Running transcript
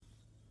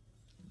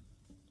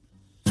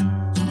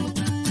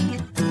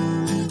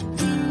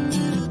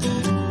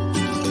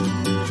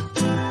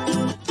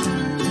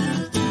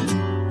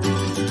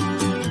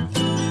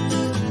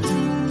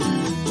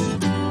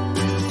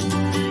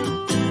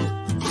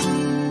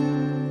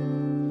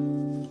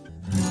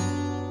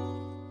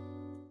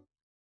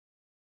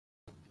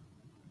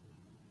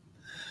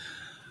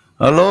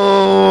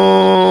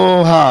Aloha!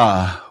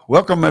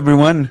 Welcome,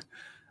 everyone.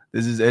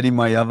 This is Eddie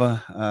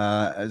Maiava.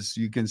 As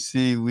you can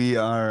see, we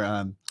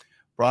are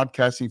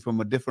broadcasting from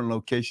a different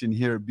location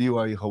here at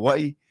BYU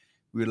Hawaii.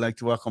 We'd like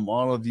to welcome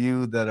all of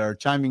you that are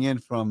chiming in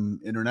from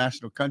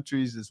international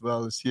countries as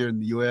well as here in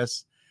the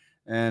U.S.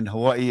 and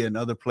Hawaii and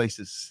other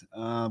places.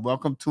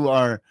 Welcome to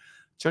our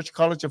Church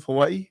College of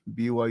Hawaii,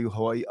 BYU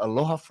Hawaii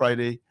Aloha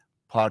Friday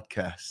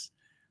podcast.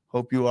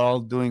 Hope you are all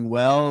doing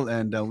well.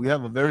 And we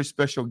have a very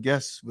special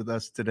guest with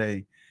us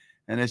today.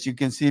 And as you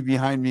can see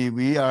behind me,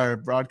 we are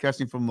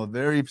broadcasting from a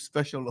very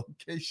special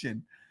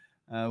location.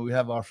 We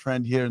have our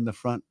friend here in the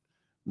front,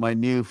 my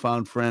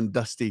newfound friend,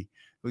 Dusty,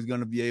 who's going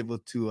to be able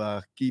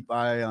to keep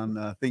eye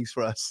on things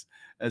for us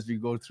as we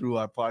go through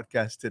our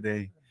podcast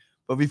today.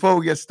 But before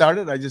we get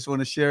started, I just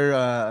want to share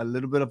a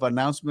little bit of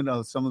announcement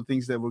of some of the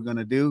things that we're going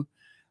to do.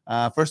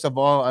 First of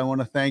all, I want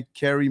to thank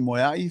Kerry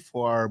Moiai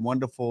for our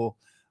wonderful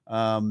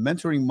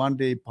Mentoring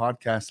Monday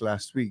podcast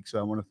last week. So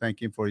I want to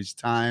thank him for his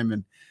time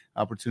and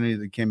opportunity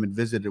that came and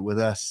visited with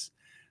us.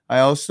 I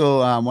also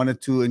wanted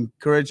to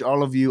encourage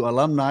all of you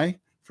alumni,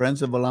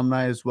 friends of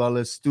alumni, as well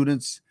as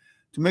students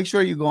to make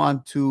sure you go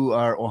on to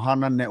our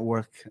Ohana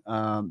network,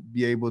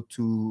 be able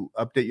to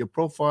update your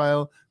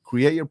profile,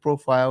 create your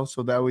profile,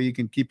 so that way you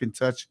can keep in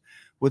touch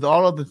with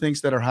all of the things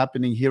that are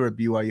happening here at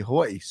BYU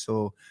Hawaii.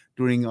 So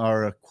during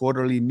our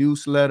quarterly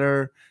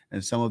newsletter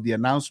and some of the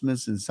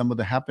announcements and some of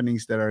the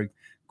happenings that are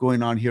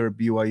going on here at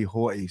BYU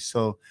Hawaii.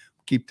 So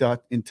keep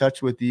in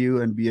touch with you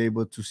and be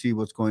able to see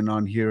what's going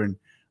on here in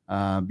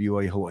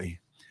BYU Hawaii.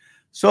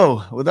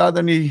 So without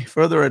any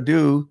further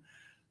ado,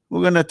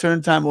 we're going to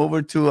turn time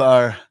over to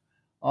our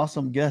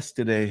awesome guest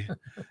today.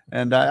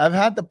 And I've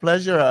had the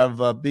pleasure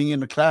of being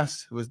in the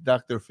class with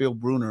Dr. Phil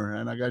Bruner.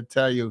 And I got to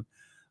tell you,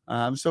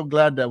 I'm so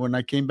glad that when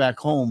I came back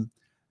home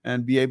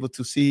and be able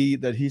to see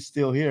that he's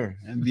still here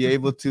and be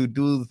able to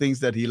do the things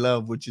that he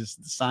loved, which is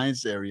the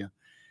science area.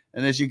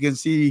 And as you can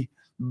see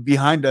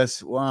behind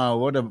us, wow,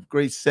 what a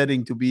great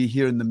setting to be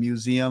here in the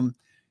museum,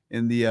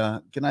 in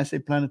the, can I say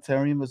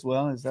planetarium as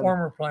well? Is that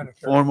former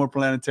planetarium? Former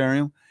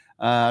planetarium.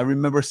 I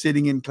remember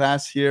sitting in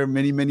class here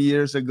many, many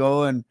years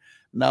ago, and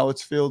now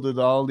it's filled with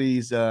all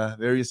these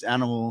various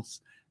animals.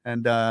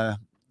 And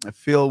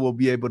Phil will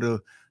be able to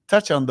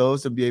touch on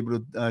those and be able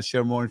to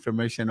share more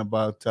information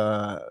about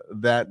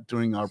that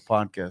during our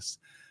podcast.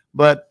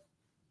 But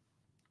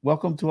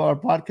welcome to our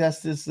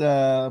podcast this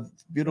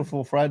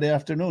beautiful Friday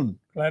afternoon.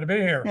 Glad to be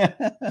here.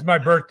 It's my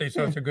birthday,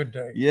 so it's a good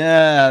day.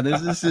 Yeah,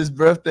 this is his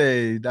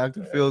birthday,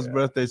 Dr. Phil's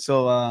birthday.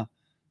 So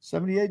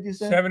 78, you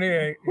said?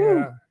 78, Woo.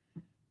 Yeah.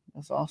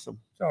 That's awesome.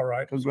 It's all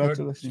right.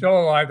 Congratulations. Still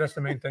alive, that's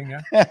the main thing,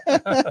 yeah?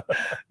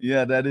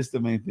 Yeah, that is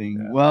the main thing.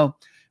 Yeah. Well,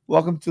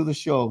 welcome to the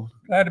show.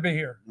 Glad to be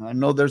here. I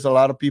know there's a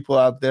lot of people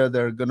out there that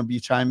are going to be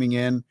chiming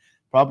in.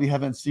 Probably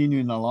haven't seen you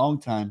in a long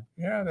time.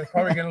 Yeah, they're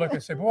probably going to look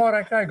and say, boy,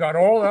 that guy got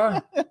old,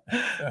 huh?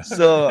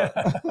 So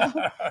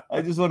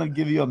I just want to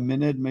give you a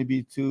minute,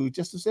 maybe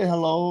just to say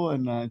hello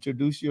and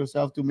introduce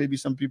yourself to maybe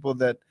some people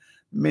that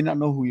may not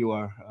know who you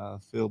are,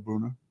 Phil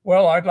Bruner.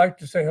 Well, I'd like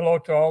to say hello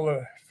to all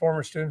the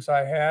former students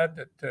I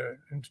had,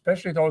 and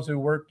especially those who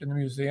worked in the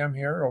museum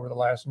here over the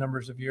last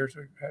numbers of years.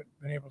 We've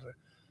been able to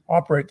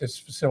operate this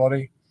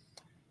facility.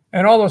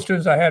 And all those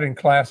students I had in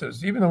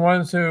classes, even the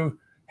ones who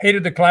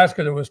hated the class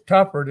because it was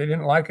tough or they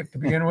didn't like it to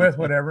begin with,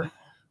 whatever.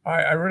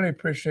 I really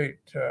appreciate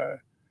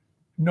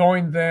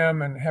knowing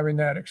them and having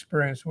that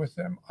experience with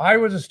them. I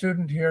was a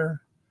student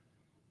here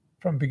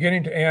from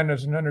beginning to end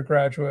as an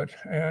undergraduate,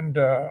 and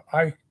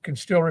I can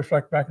still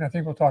reflect back, and I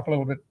think we'll talk a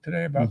little bit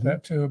today about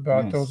that too,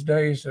 about those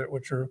days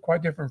which are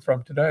quite different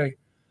from today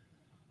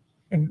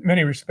in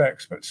many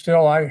respects. But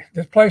still,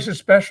 this place is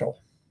special.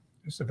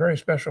 It's a very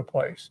special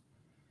place.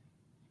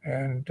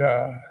 And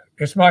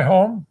it's my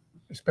home.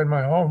 It's been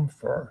my home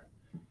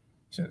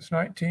since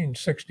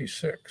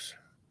 1966.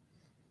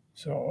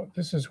 So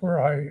this is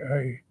where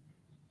I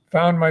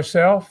found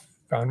myself,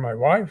 found my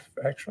wife,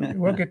 actually.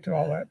 We'll get to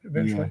all that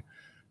eventually.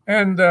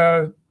 Yeah. And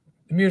the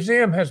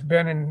museum has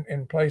been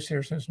in place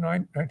here since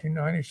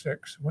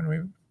 1996, when we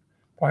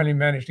finally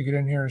managed to get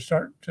in here and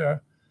start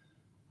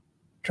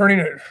turning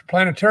a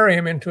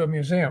planetarium into a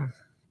museum.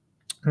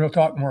 And we'll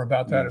talk more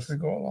about that as we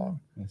go along.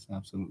 Yes,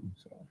 absolutely.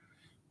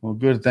 Well,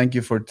 good. Thank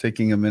you for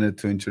taking a minute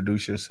to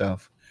introduce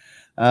yourself.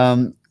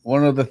 One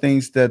of the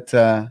things that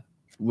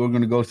we're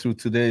going to go through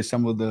today is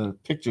some of the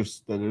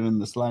pictures that are in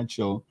the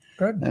slideshow.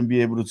 Good. And be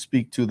able to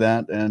speak to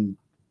that and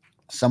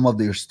some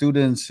of your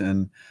students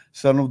and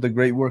some of the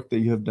great work that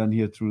you have done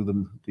here through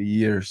the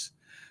years.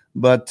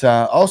 But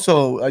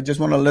also, I just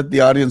want to let the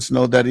audience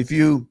know that if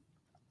you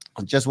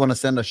just want to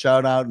send a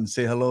shout out and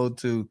say hello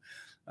to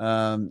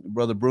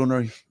Brother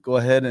Bruner, go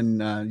ahead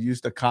and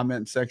use the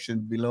comment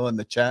section below in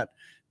the chat.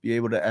 Be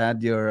able to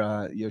add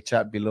your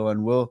chat below,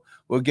 and we'll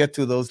get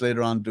to those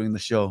later on during the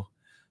show.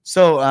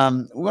 So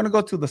we're going to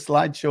go to the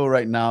slideshow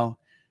right now,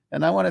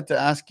 and I wanted to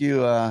ask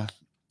you,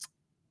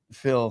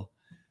 Phil,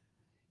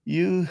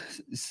 you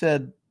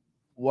said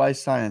why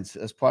science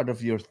as part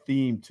of your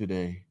theme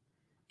today.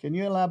 Can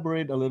you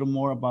elaborate a little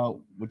more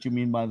about what you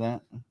mean by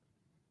that?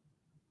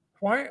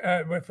 Why,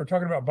 if we're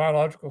talking about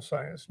biological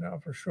science now,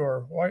 for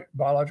sure, why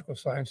biological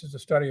science is the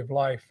study of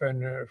life.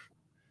 And as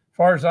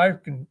far as I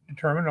can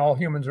determine, all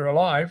humans are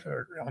alive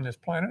on this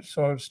planet.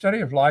 So study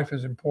of life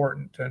is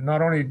important, and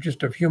not only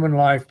just of human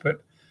life,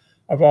 but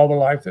of all the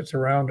life that's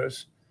around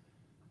us.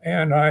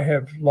 And I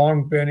have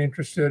long been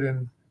interested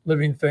in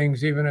living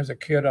things. Even as a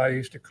kid, I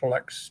used to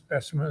collect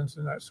specimens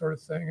and that sort of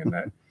thing. And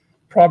that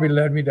probably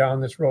led me down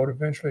this road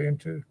eventually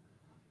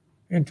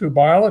into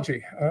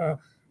biology.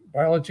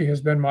 Biology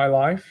has been my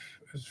life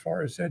as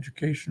far as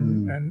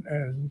education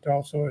and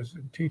also as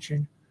in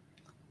teaching.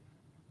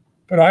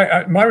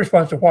 But my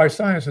response to why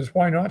science is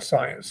why not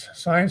science?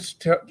 Science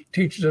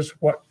teaches us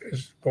what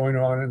is going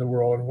on in the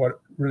world and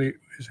what really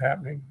is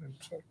happening. And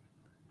so,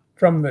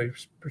 from the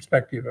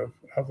perspective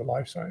of the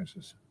life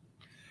sciences.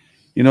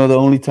 You know, the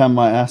only time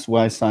I asked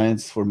why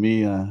science for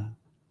me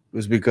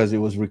was because it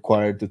was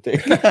required to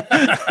take.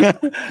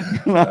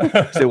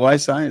 Say, why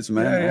science,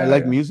 man? I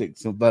like music.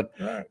 So, but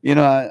you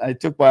know, I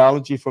took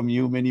biology from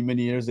you many,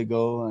 many years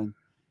ago, and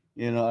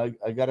you know,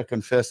 I got to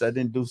confess, I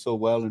didn't do so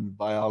well in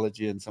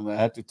biology, and I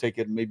had to take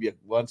it maybe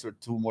once or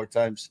two more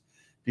times.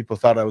 People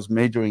thought I was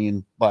majoring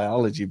in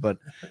biology, but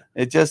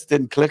it just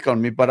didn't click on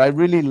me. But I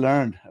really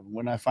learned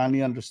when I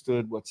finally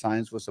understood what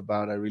science was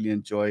about. I really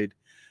enjoyed,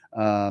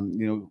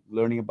 you know,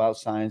 learning about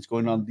science,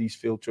 going on these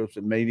field trips,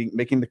 and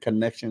making the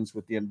connections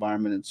with the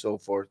environment and so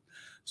forth.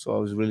 So I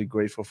was really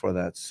grateful for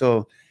that.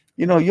 So,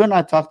 you know, you and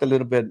I talked a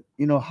little bit.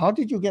 You know, how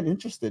did you get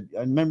interested?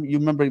 You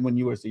remember when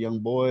you were a young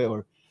boy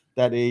or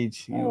that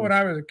age? When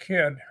I was a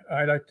kid,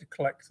 I liked to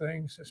collect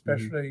things,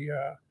 especially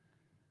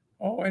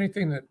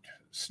anything that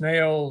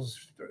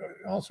snails,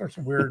 all sorts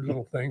of weird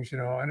little things, you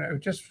know. And it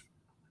just,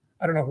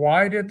 I don't know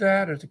why I did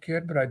that as a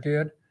kid, but I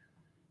did.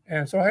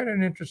 And so I had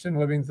an interest in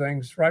living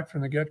things right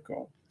from the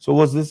get-go. So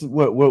was this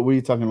what were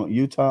you talking about?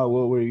 Utah?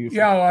 What were you from?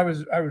 Yeah, well,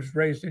 I was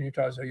raised in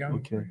Utah as a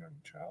young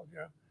child,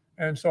 yeah.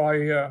 And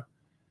so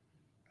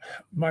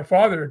my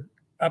father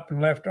up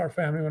and left our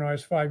family when I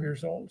was 5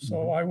 years old.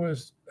 So I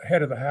was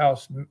head of the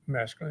house,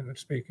 masculine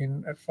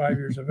speaking, at 5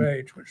 years of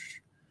age,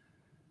 which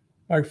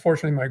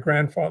fortunately my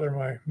grandfather,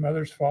 my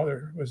mother's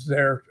father, was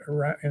there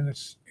around in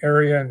this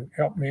area and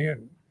helped me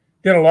and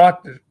did a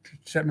lot to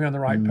set me on the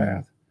right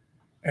path.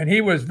 And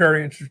he was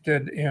very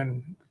interested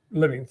in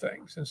living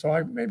things. And so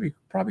I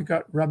probably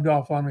got rubbed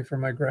off on me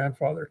from my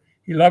grandfather.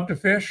 He loved to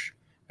fish,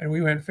 and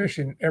we went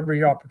fishing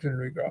every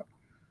opportunity we got.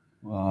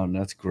 Wow,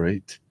 that's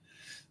great.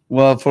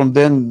 Well, from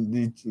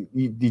then,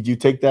 did you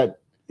take that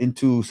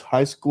into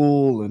high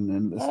school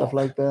and stuff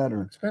like that?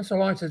 Or? It's been so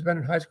long since I've been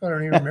in high school, I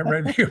don't even remember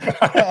anything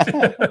about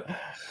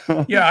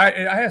it. Yeah,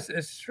 I have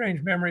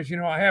strange memories. You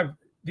know, I have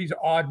these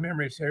odd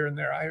memories here and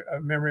there. I have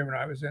a memory when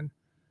I was in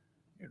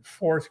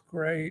fourth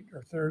grade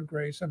or third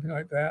grade, something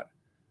like that.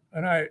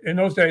 And in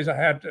those days, I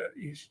had to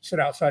sit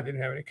outside.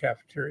 Didn't have any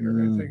cafeteria or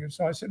anything. And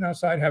so I was sitting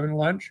outside having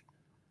lunch.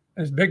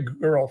 And this big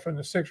girl from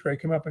the sixth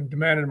grade came up and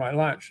demanded my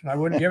lunch. And I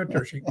wouldn't give it to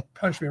her. She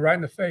punched me right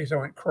in the face. I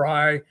went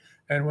cry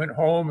and went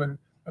home. And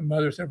my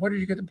mother said, "What did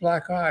you get the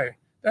black eye?"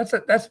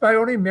 That's my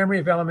only memory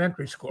of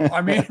elementary school.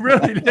 I mean,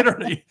 really,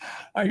 literally,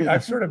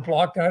 I've sort of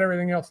blocked out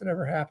everything else that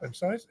ever happened.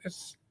 So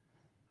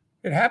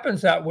it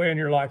happens that way in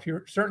your life.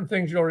 Certain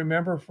things you'll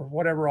remember for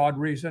whatever odd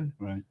reason,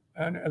 right?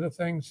 And other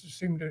things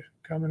seem to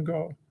come and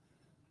go.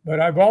 But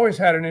I've always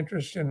had an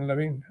interest in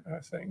living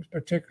things.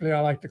 Particularly,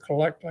 I like to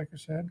collect, like I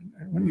said,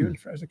 even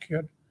as a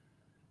kid.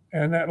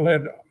 And that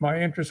led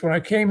my interest. When I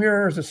came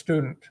here as a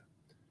student,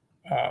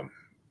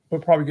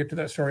 we'll probably get to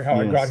that story, how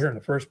I got here in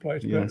the first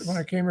place. But when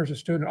I came here as a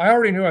student, I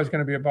already knew I was going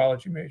to be a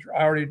biology major.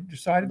 I already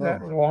decided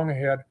that long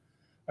ahead.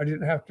 I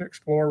didn't have to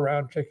explore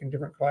around taking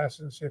different classes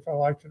and see if I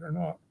liked it or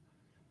not.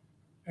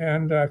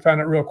 And I found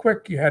out real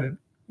quick you had to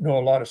know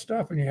a lot of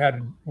stuff and you had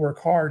to work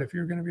hard if you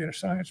were going to be a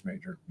science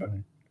major. But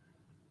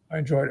I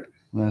enjoyed it.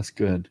 That's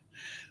good.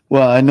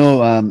 Well, I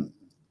know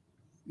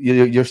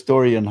your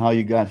story and how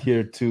you got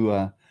here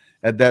to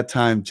at that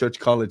time Church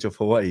College of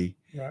Hawaii.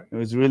 Right.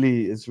 It's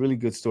really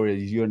good story.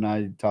 You and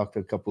I talked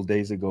a couple of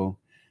days ago.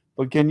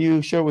 But can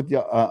you share with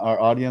our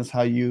audience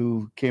how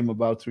you came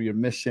about through your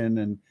mission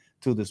and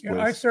to this place?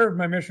 I served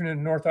my mission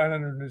in North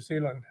Island of New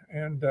Zealand,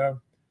 and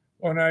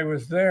when I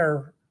was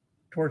there,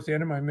 towards the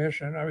end of my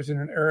mission, I was in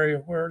an area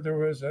where there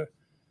was a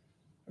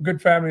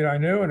good family that I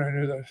knew, and I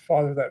knew the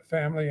father of that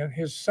family, and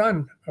his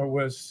son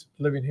was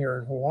living here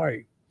in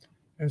Hawaii.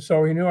 And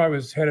so he knew I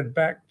was headed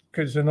back,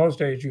 because in those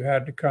days you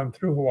had to come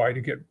through Hawaii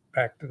to get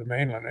back to the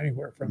mainland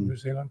anywhere from New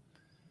Zealand.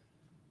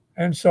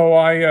 And so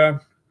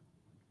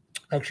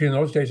actually in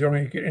those days, the only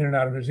way you get in and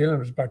out of New Zealand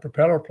was by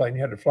propeller plane.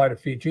 You had to fly to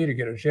Fiji to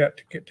get a jet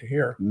to get to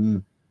here.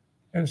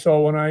 And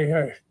so when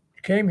I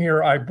came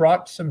here, I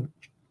brought some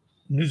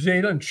New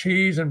Zealand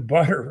cheese and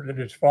butter that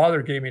his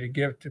father gave me to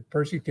give to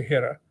Percy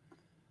Tahita,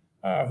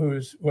 who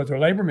was a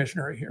labor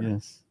missionary here.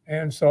 Yes.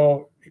 And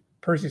so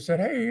Percy said,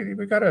 "Hey,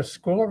 we got a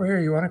school over here.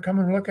 You want to come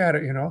and look at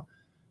it? You know,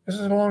 this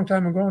is a long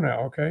time ago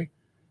now, okay?"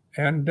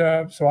 And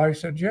so I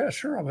said, "Yeah,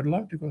 sure, I would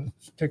love to go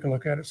take a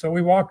look at it." So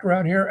we walked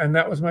around here, and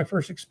that was my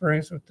first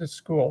experience with this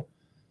school.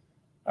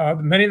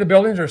 Many of the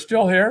buildings are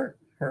still here.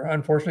 We're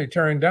unfortunately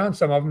tearing down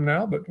some of them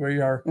now, but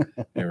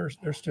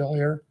they're still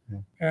here. Yeah.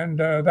 And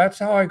that's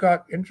how I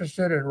got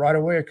interested in right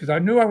away, because I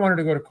knew I wanted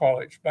to go to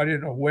college, but I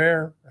didn't know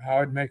where or how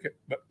I'd make it,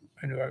 but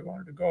I knew I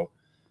wanted to go.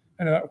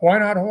 And I thought, why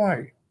not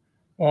Hawaii?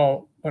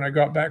 Well, when I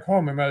got back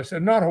home, my mother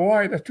said, not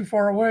Hawaii, that's too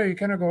far away. You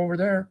cannot go over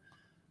there.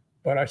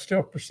 But I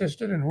still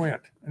persisted and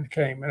went and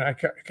came. And I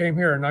came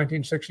here in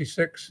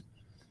 1966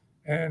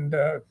 and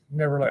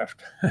never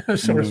left,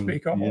 so to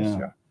speak, almost.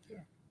 Yeah.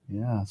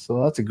 Yeah,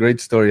 so that's a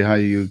great story how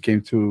you came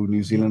to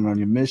New Zealand on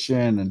your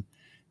mission and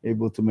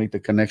able to make the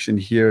connection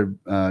here,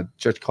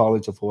 Church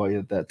College of Hawaii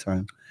at that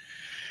time.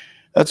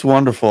 That's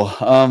wonderful.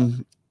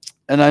 And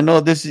I know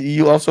this.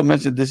 You also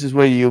mentioned this is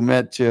where you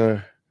met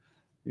your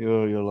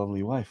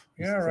lovely wife.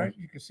 Yeah, right.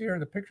 You can see her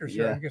in the pictures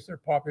here. Yeah. I guess they're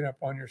popping up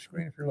on your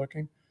screen if you're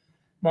looking.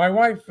 My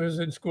wife was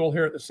in school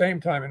here at the same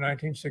time in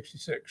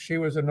 1966. She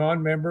was a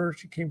non-member.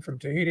 She came from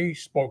Tahiti,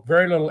 spoke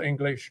very little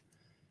English.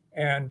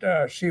 And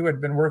she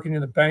had been working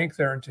in the bank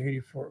there in Tahiti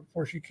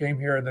before she came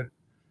here. And the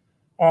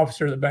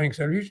officer of the bank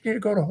said, you just need to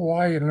go to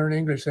Hawaii and learn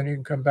English, then you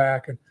can come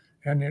back.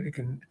 And it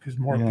can, because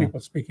more people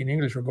speaking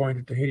English were going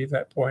to Tahiti at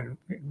that point and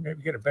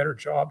maybe get a better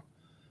job.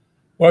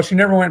 Well, she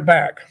never went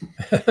back.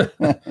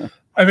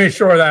 I made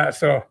sure of that.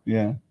 So,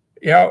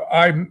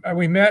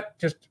 we met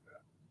just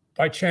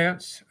by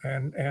chance.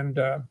 And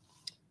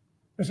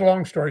it's a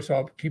long story, so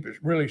I'll keep it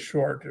really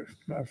short.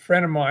 A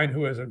friend of mine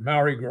who is a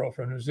Maori girl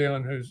from New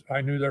Zealand, I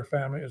knew their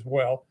family as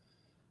well,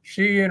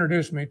 she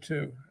introduced me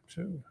to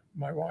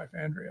my wife,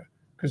 Andrea,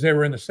 because they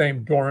were in the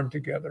same dorm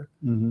together.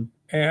 Mm-hmm.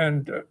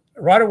 And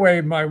right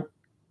away, my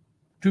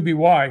to-be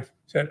wife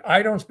said,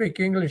 I don't speak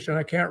English and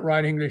I can't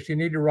write English. You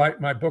need to write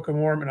my Book of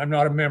Mormon. I'm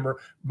not a member.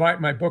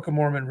 My Book of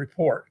Mormon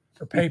report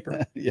or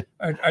paper.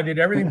 I did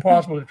everything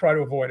possible to try to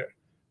avoid it.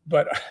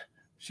 But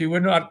she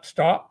would not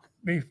stop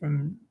me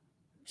from...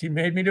 She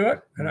made me do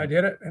it, and I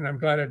did it, and I'm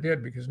glad I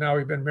did, because now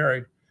we've been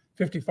married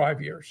 55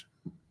 years.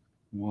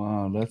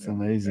 Wow, that's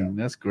amazing.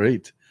 Yeah. That's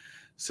great.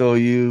 So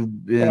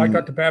you've been... Well, I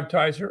got to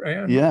baptize her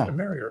and to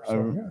marry her. So,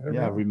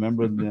 I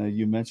remember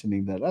you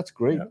mentioning that. That's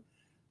great. Yeah.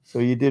 So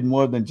you did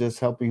more than just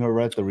helping her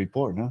write the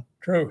report, huh?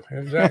 True.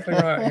 Exactly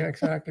right. Yeah,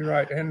 exactly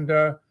right. And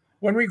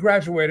when we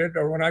graduated,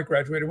 or when I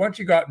graduated, once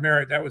she got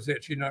married, that was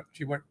it. She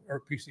went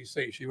or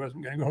PCC. She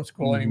wasn't going to go to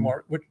school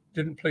anymore, which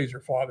didn't please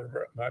her father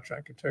very much.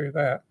 I can tell you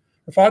that.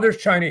 Her father's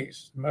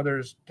Chinese,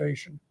 mother's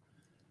Tahitian.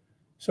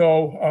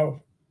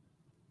 So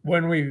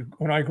when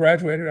I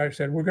graduated, I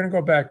said, we're going to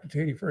go back to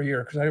Tahiti for a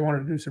year, because I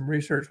wanted to do some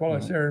research while I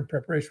was there in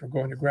preparation for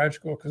going to grad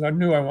school, because I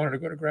knew I wanted to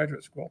go to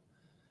graduate school.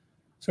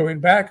 So we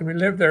went back and we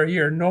lived there a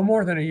year, no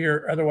more than a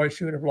year. Otherwise,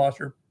 she would have lost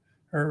her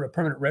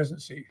permanent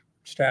residency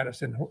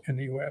status in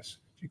the U.S.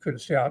 She couldn't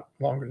stay out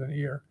longer than a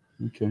year.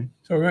 Okay.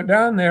 So we went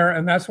down there,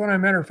 and that's when I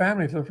met her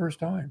family for the first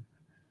time,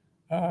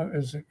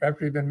 after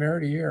we'd been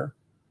married a year.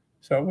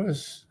 So it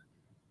was...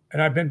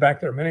 And I've been back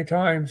there many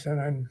times,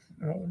 and I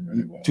know them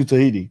really well. To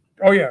Tahiti?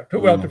 Oh, yeah.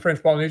 To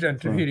French Polynesia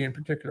and Tahiti in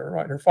particular,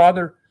 right. Her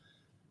father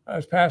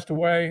has passed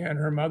away, and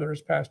her mother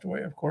has passed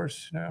away, of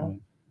course, now.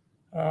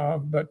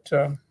 But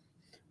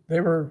they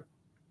never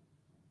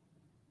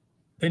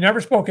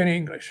spoke any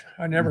English.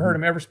 I never heard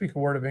them ever speak a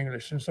word of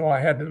English. And so I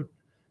had to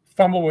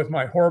fumble with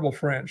my horrible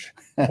French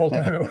the whole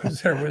time I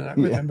was there with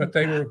them. But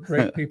they were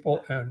great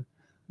people, and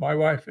my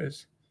wife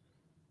is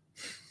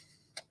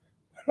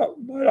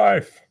my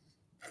life.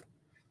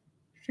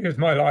 She is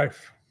my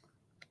life.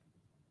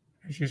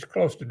 She's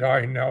close to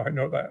dying now. I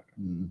know that.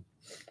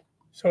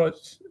 So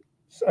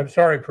I'm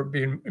sorry for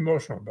being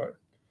emotional, but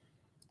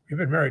we've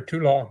been married too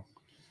long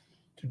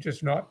to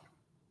just not.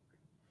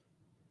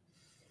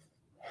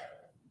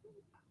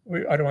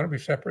 I don't want to be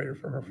separated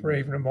from her for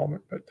even a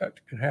moment, but that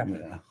can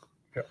happen.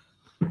 Yeah.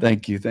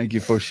 Thank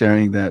you for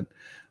sharing that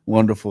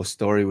wonderful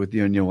story with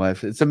you and your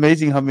wife. It's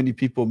amazing how many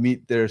people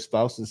meet their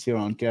spouses here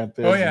on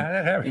campus. Oh yeah,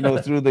 that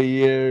happens. Through the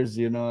years,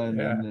 and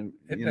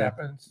it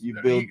happens.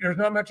 There's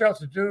not much else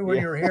to do when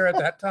you're here at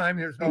that time.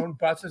 There's no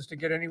buses to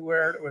get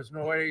anywhere. There was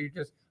no way.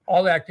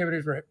 All the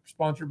activities were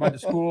sponsored by the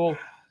school.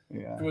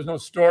 There was no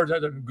stores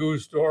other than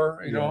Goose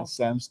store.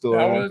 Sam's store.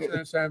 That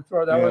was Sam's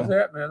store. That was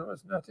it, man. There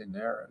was nothing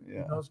there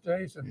in those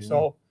days, and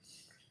so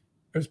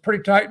it was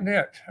pretty tight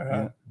knit.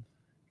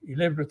 You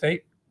lived with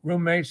 8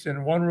 roommates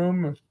in one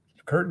room with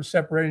curtains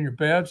separating your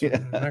beds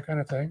and that kind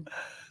of thing.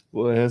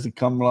 Well, it has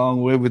come a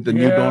long way with the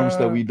new dorms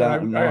that we now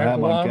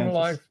have on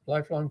campus.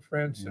 Lifelong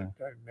friends that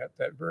I met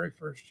that very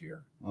first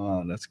year.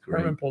 Oh, that's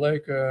great. Herman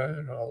Paleka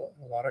and a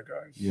lot of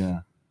guys.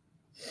 Yeah.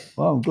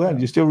 Well, I'm glad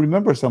you still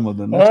remember some of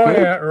them. That's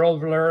great. Yeah, Earl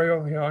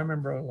Valerio. Yeah, I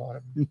remember a lot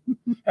of them.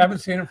 Haven't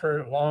seen him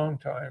for a long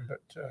time, but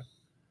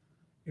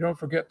you don't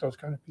forget those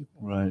kind of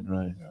people. Right.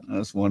 Yeah.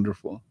 That's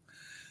wonderful.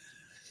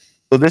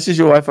 So this is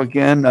your wife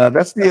again.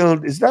 That's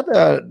is that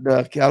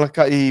the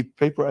Kalaka'i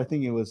paper? I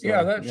think it was. She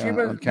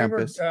was on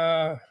campus.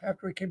 After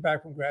we came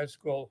back from grad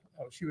school,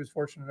 she was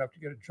fortunate enough to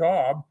get a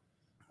job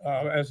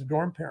as a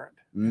dorm parent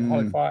in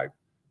Holly 5,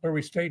 where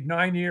we stayed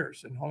 9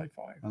 years in Holly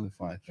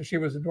 5. So she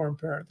was a dorm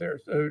parent there.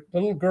 So the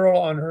little girl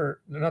on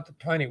her, not the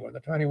tiny one. The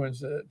tiny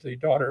one's the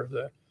daughter of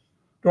the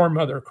dorm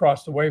mother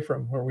across the way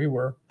from where we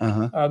were.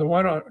 The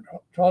one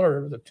taller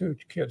of the two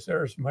kids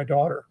there is my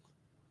daughter.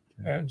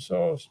 And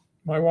so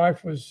my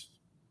wife was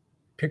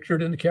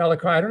pictured in the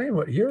calico. I don't even know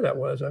what year that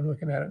was. I'm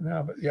looking at it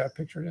now, but yeah,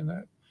 pictured in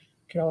that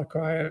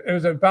calico. It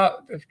was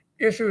about the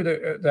issue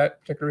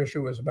that particular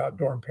issue was about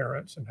dorm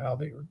parents and how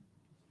they would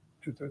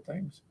do their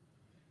things.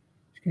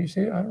 Can you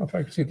see it? I don't know if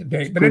I can see the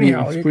date, but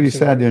anyhow, it's pretty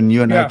sad, and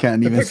you and I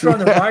can't even see. The picture on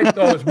the right,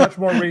 though, is much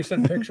more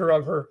recent picture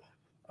of her.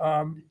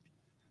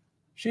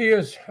 She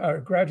is a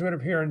graduate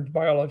of here in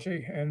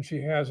biology, and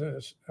she has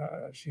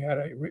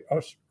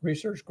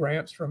research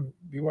grants from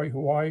BYU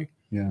Hawaii.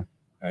 Yeah,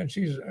 and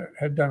she's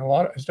done a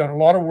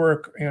lot of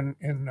work in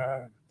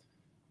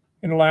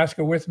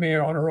Alaska with me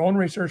on her own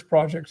research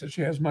projects that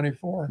she has money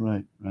for.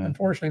 Right.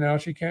 Unfortunately, now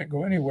she can't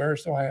go anywhere,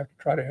 so I have to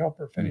try to help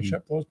her finish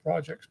up those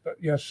projects. But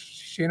yes,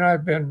 she and I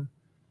have been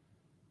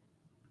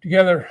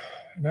together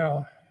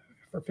now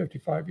for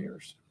 55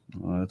 years.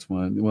 Oh, that's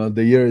one. Well,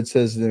 the year it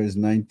says there is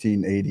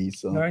 1980.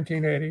 So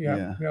 1980.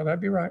 Yeah, that'd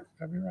be right.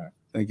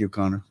 Thank you,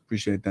 Connor.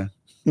 Appreciate that.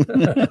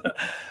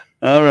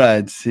 All right.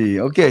 Let's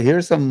see. Okay,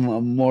 here's some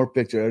more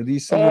pictures. Are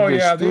these some of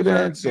your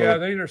students? These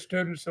are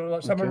students. So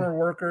some of them are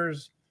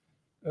workers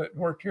that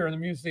worked here in the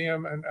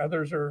museum, and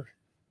others are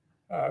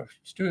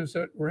students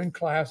that were in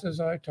classes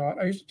I taught.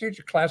 I used to teach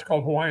a class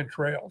called Hawaiian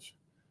Trails,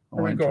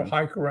 where we go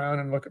hike around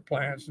and look at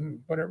plants and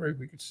whatever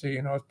we could see.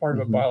 As part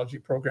of a biology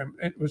program.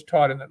 It was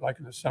taught in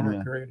the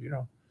summer period,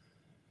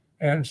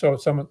 And so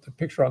some of the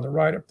picture on the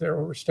right up there,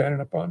 where we're standing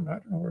up on, I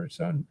don't know where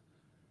it's on.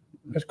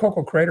 It's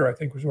Coco Crater, I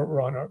think, was what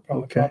we're on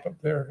the top up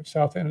there, at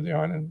south end of the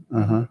island.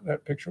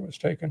 That picture was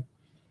taken.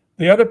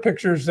 The other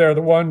pictures there,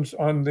 the ones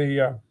on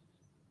the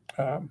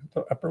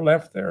upper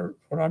left there,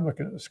 when I'm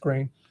looking at the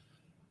screen,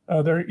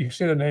 there you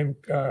see the name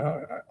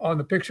on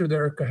the picture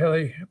there,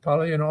 Kahele,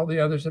 Pali, and all the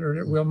others that are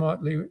at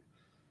Wilmot, Levi,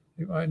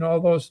 and all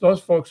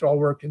those folks all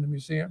worked in the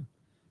museum.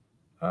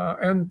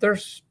 And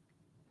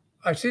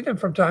I see them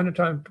from time to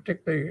time,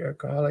 particularly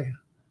Kahele.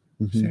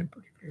 See him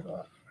particularly a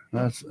lot.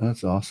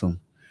 That's awesome.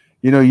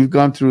 You've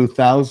gone through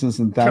thousands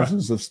and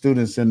thousands of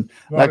students, and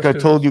like I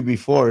told you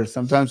before,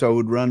 sometimes I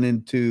would run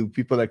into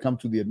people that come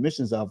to the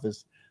admissions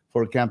office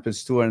for a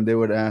campus tour, and they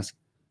would ask,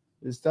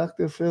 "Is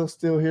Dr. Phil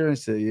still here?" And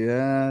say,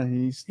 "Yeah,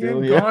 he's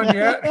still here. Gone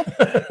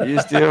yet?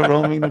 He's still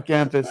roaming the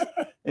campus."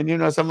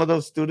 And some of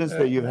those students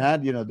that you've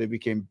had, they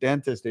became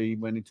dentists. They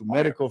went into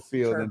medical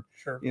field,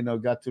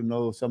 and got to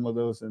know some of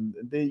those, and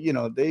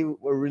they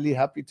were really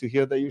happy to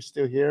hear that you're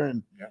still here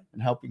and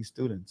helping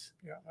students.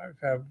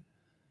 Yeah,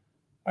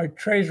 I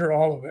treasure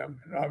all of them.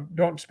 I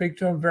don't speak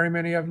to them, very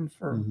many of them,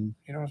 for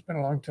it's been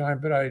a long time,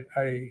 but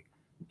I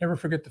never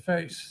forget the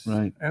face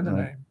and the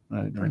name.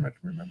 Pretty much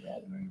remember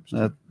all the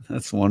names.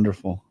 That's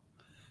wonderful.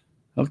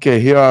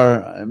 Okay, here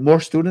are more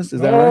students.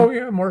 Is that right? Oh,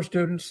 yeah, more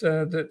students.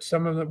 That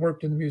some of them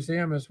worked in the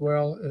museum as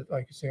well,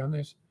 like you see on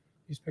these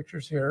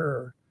pictures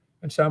here,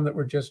 and some that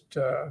were just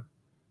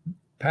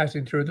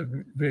passing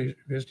through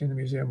visiting the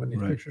museum when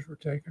these pictures were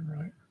taken.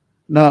 Right.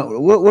 Now,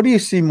 what do you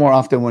see more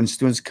often when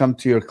students come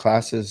to your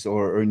classes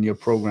or in your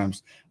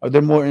programs? Are they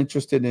more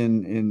interested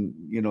in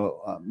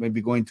maybe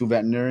going to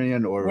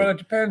veterinarian or? Well, it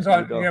depends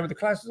on, the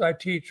classes I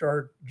teach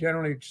are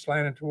generally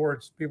slanted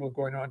towards people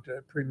going on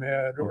to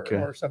pre-med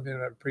or something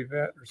like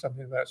pre-vet or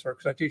something of that sort,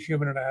 because I teach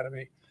human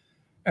anatomy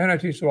and I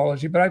teach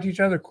zoology, but I teach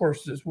other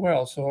courses as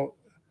well. So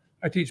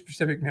I teach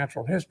Pacific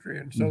natural history.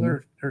 And so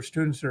there are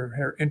students that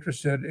are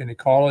interested in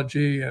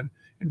ecology and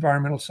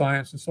environmental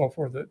science and so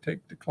forth that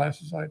take the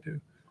classes I do.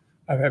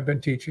 I have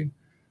been teaching.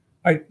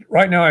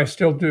 Right now I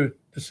still do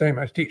the same.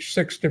 I teach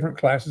 6 different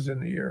classes in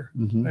the year.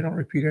 I don't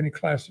repeat any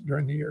class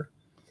during the year.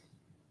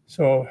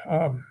 So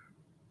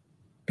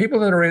people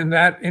that are in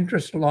that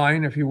interest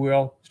line, if you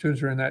will,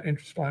 students are in that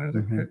interest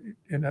line,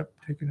 end up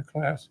taking a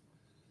class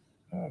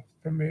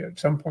from me at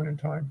some point in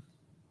time.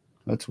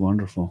 That's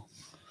wonderful.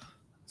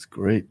 That's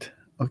great.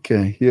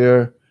 Okay,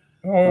 here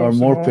are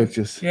more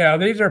pictures. Yeah,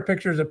 these are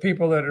pictures of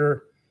people that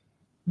are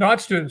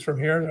not students from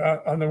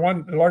here. On the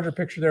larger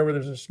picture there, where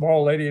there's a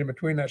small lady in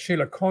between, that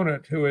Sheila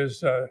Conant, who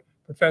is a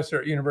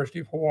professor at University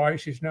of Hawaii.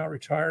 She's now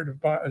retired,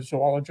 a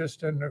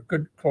zoologist and a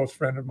good close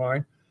friend of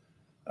mine.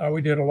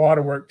 We did a lot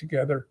of work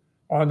together.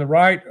 On the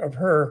right of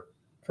her,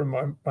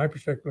 from my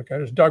perspective, look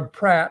at it, is Doug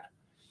Pratt.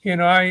 He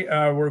and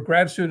I were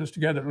grad students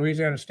together at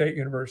Louisiana State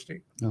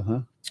University.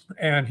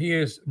 And he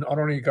is not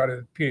only got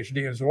a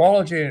PhD in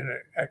zoology and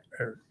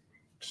an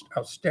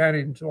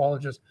outstanding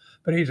zoologist,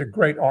 but he's a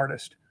great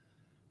artist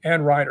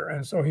and writer.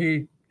 And so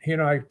he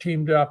and I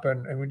teamed up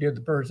and we did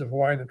the birds of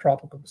Hawaii and the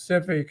tropical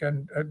Pacific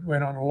and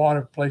went on a lot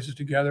of places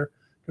together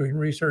doing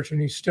research. And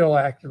he's still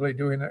actively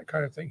doing that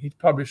kind of thing. He's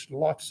published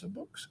lots of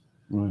books.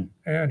 Right.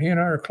 And he and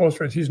I are close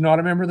friends. He's not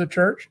a member of the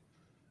church.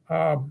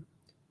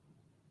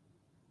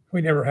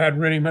 We never had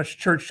really much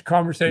church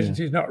conversations.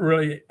 He's not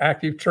really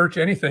active church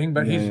anything,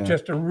 but he's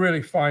just a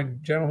really fine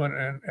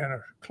gentleman and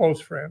a close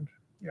friend.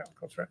 Yeah,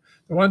 close friend.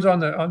 The ones on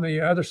the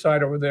other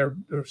side over there,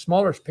 the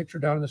smallest picture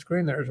down on the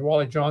screen there is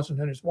Wally Johnson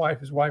and his wife.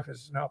 His wife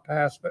has now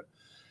passed, but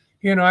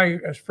he and I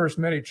first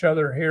met each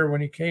other here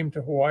when he came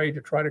to Hawaii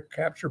to try to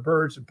capture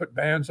birds and put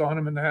bands on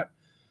them and that,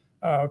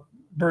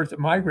 birds that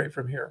migrate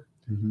from here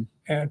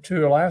and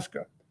to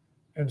Alaska.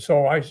 And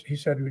so he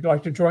said, "Would you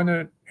like to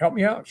join help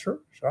me out?" Sure.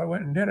 So I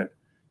went and did it.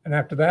 And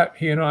after that,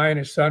 he and I and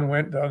his son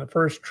went on the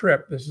first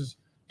trip. This is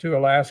to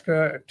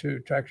Alaska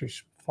to actually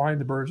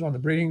find the birds on the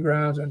breeding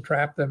grounds and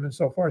trap them and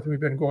so forth. We've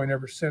been going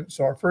ever since.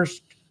 So our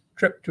first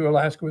trip to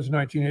Alaska was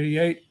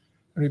 1988.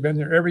 And we've been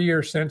there every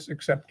year since,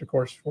 except, of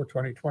course, for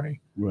 2020.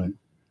 Right.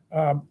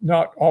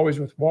 Not always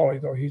with Wally,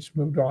 though. He's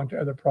moved on to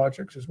other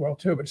projects as well,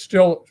 too, but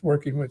still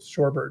working with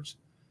shorebirds.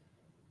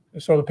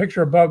 So the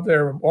picture above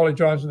there, Wally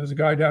Johnson, there's a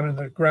guy down in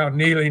the ground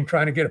kneeling,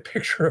 trying to get a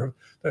picture of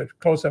the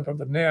close-up of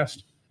the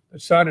nest. The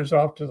son is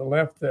off to the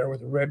left there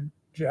with a red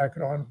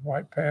jacket on,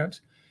 white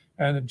pants.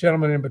 And the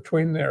gentleman in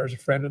between there is a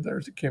friend of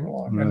theirs that came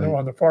along. Right. And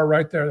on the far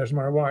right there, there's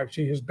my wife.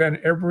 She has been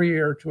every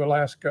year to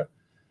Alaska,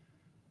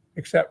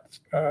 except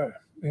for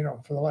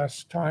the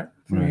last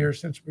few years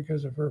since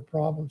because of her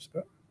problems.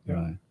 But yeah.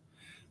 Right.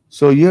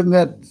 So you have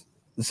met.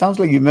 It sounds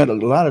like you met a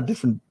lot of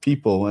different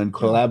people and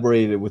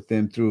collaborated with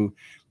them through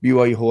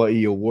BYU Hawaii,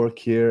 your work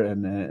here,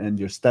 and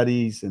your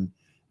studies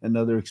and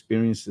other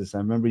experiences. I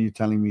remember you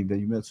telling me that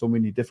you met so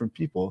many different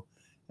people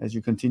as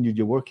you continued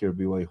your work here at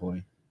BYU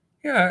Hawaii.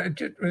 Yeah,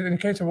 in the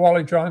case of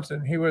Wally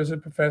Johnson, he was a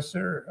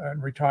professor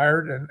and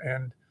retired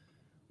and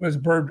was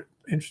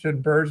interested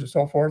in birds and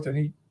so forth. And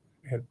he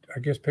had, I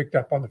guess, picked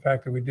up on the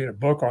fact that we did a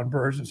book on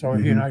birds. And so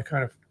he and I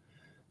kind of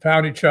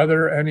found each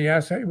other. And he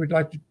asked, "Hey, we'd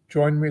like to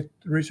join me with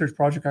the research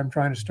project I'm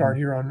trying to start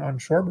here on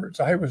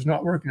shorebirds." I was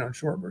not working on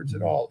shorebirds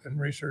at all in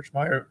research.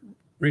 My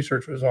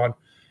research was on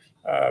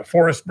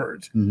forest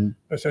birds.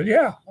 I said,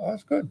 "Yeah, well,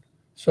 that's good."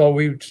 So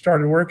we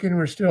started working.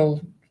 We're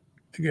still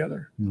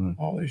together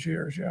all these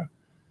years,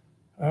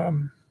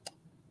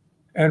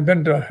 and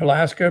been to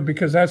Alaska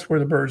because that's where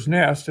the birds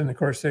nest. And, of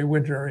course, they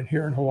winter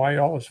here in Hawaii,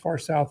 all as far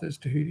south as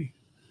Tahiti.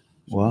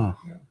 So, wow.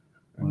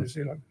 And New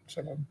Zealand,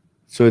 some of them.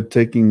 So it's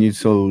taking you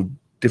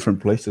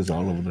different places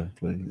all over the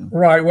place.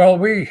 Right. Well,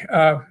 we,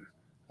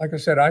 like I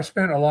said, I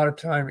spent a lot of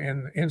time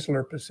in the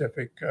insular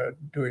Pacific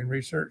doing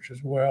research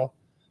as well.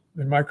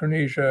 In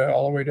Micronesia,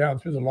 all the way down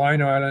through the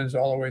Line Islands,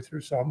 all the way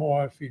through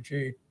Samoa,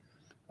 Fiji,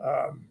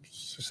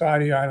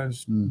 Society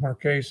Islands,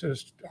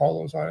 Marquesas, all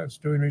those islands,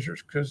 doing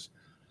research because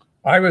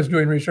I was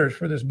doing research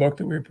for this book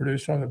that we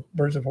produced on the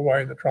birds of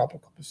Hawaii and the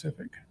tropical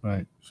Pacific.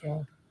 Right.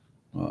 So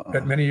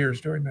spent many years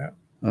doing that.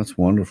 That's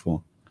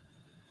wonderful.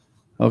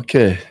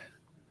 Okay.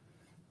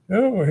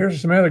 Oh,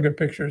 here's some other good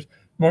pictures.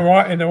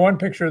 In the one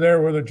picture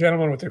there where the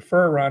gentleman with the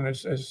fur around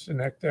his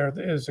neck there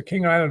is a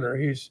King Islander.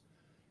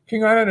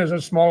 King Island is a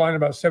small island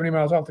about 70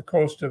 miles off the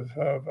coast of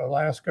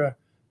Alaska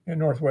in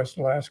northwest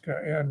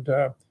Alaska. And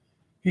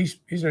he's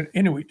an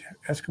Inuit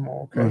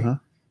Eskimo, okay?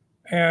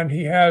 And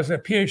he has a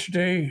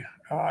PhD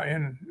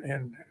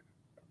in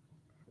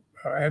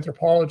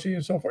anthropology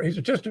and so forth. He's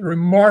just a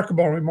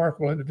remarkable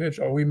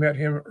individual. We met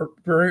him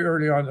very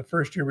early on the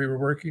first year we were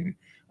working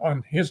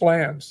on his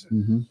lands,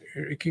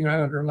 King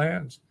Islander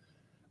lands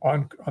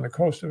on the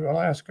coast of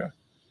Alaska.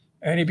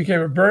 And he became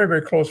a very,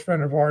 very close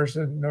friend of ours.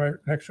 And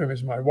next to him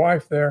is my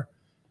wife there.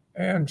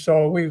 And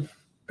so we've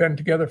been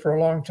together for a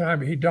long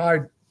time. He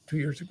died 2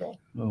 years ago,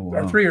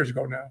 or 3 years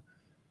ago now.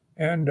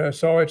 And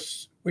so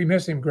we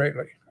miss him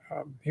greatly.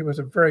 He was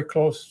a very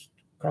close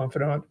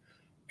confidant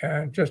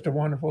and just a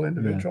wonderful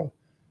individual.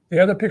 Yeah.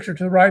 The other picture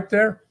to the right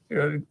there,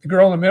 the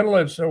girl in the middle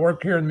has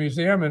worked here in the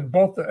museum, and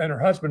her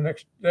husband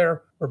next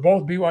there were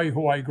both BYU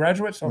Hawaii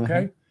graduates.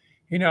 Okay,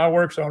 he now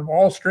works on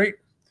Wall Street.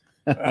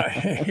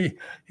 He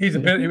was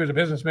a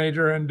business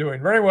major and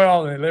doing very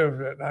well. They live,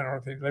 I don't know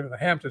if they live in the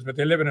Hamptons, but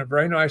they live in a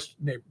very nice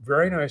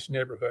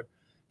neighborhood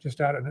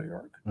just out of New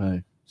York.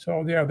 Right.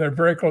 So yeah, they're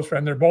very close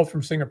friends. They're both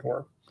from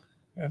Singapore.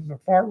 And the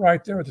far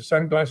right there with the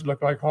sunglasses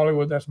look like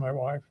Hollywood. That's my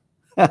wife.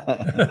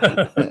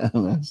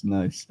 That's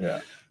nice.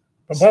 Yeah.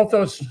 But both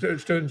those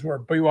students were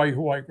BYU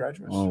Hawaii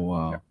graduates. Oh,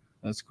 wow. Yeah.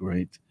 That's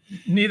great.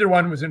 Neither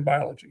one was in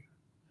biology.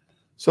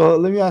 So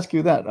let me ask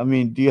you that. I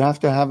mean, do you have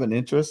to have an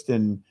interest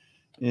in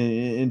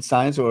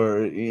science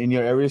or in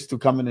your areas to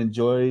come and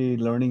enjoy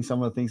learning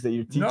some of the things that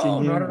you're teaching?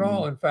 No, here? Not at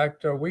all. In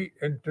fact, we,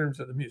 in terms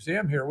of the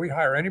museum here, we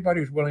hire anybody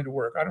who's willing to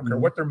work. I don't care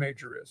what their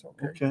major is.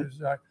 Okay.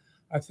 Because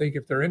I think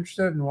if they're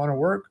interested and want to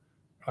work,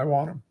 I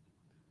want them.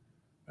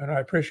 And I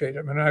appreciate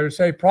them. And I would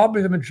say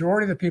probably the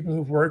majority of the people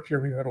who've worked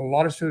here, we've had a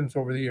lot of students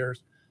over the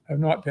years, have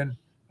not been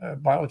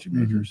biology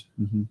majors.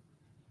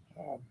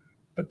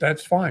 But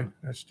that's fine.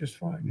 That's just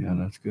fine. Yeah,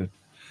 that's good.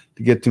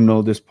 To get to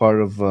know this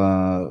part of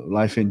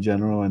life in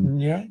general.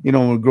 And,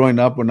 when growing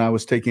up, when I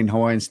was taking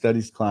Hawaiian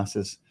studies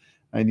classes,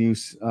 I knew,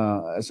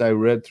 as I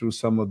read through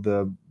some of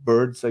the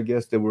birds, I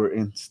guess, that were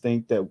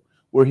extinct that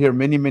were here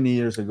many, many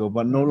years ago,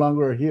 but no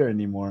longer are here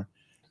anymore.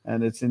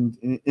 And it's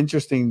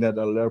interesting that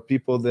there are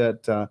people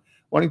that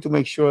wanting to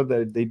make sure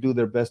that they do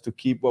their best to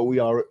keep what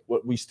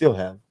we still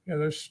have. Yeah,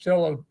 there's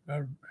still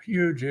a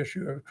huge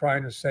issue of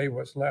trying to save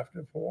what's left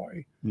of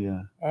Hawaii.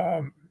 Yeah.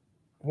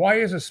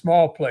 Hawaii is a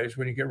small place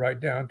when you get right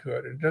down to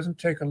it. It doesn't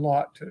take a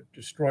lot to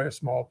destroy a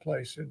small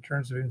place in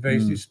terms of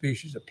invasive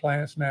species of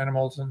plants and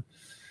animals and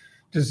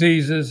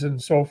diseases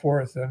and so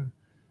forth.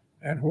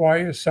 And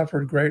Hawaii has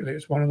suffered greatly.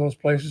 It's one of those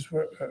places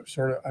where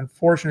sort of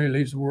unfortunately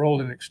leaves the world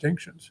in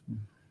extinctions,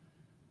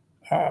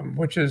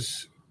 which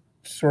is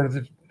sort of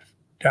the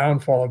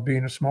downfall of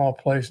being a small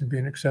place and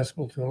being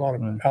accessible to a lot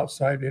of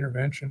outside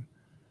intervention.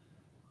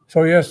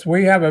 So yes,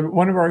 we have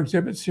one of our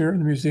exhibits here in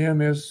the museum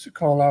is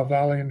Kalawao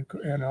Valley,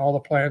 and all the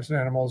plants and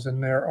animals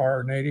in there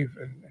are native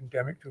and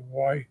endemic to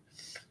Hawaii.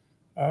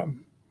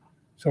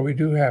 So we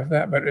do have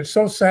that, but it's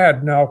so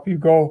sad now. If you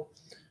go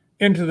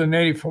into the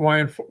native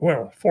Hawaiian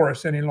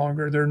forests any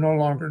longer, they're no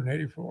longer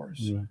native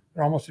forests. Yeah.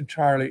 They're almost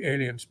entirely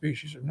alien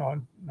species or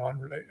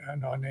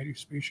non-native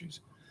species.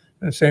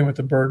 And the same with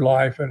the bird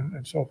life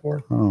and so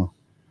forth. Oh.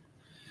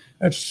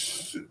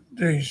 It's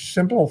the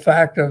simple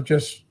fact of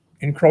just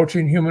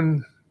encroaching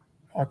human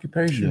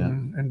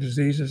occupation and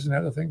diseases and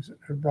other things that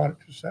have brought it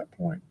to that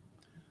point.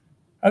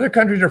 Other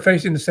countries are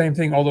facing the same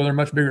thing, although they're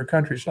much bigger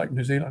countries like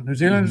New Zealand. New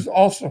Zealand has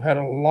also had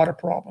a lot of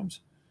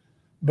problems,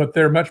 but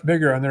they're much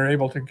bigger and they're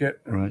able to get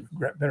a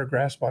better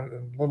grasp on it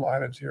than little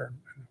islands here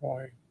in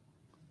Hawaii.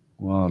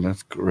 Wow,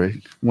 that's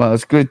great. Well,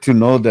 it's good to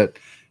know that,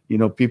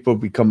 people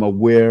become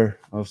aware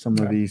of some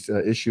of these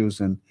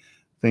issues and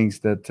things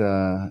that,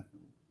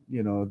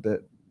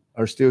 that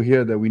are still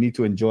here that we need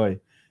to enjoy.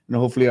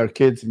 Hopefully our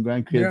kids and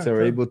grandkids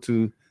are able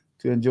to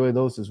enjoy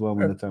those as well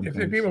when the time comes.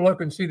 If people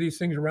look and see these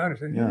things around us,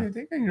 you're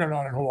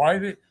not in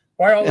Hawaii.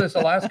 Why all this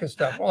Alaska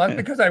stuff? Well, that's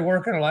because I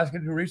work in Alaska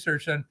to do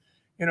research. And,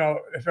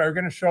 if I were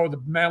going to show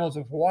the mammals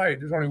of Hawaii,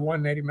 there's only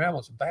one native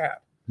mammal, it's a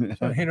bat.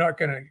 So you're not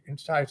going to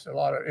entice a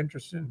lot of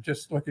interest in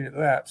just looking at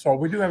that. So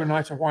we do have a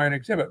nice Hawaiian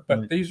exhibit,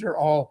 but these are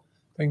all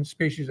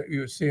species that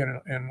you would see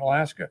in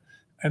Alaska.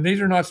 And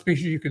these are not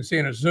species you can see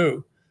in a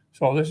zoo.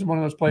 So this is one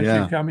of those places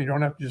you come, you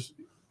don't have to just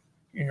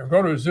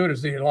go to a zoo to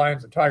see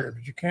lions and tigers,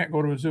 but you can't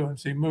go to a zoo and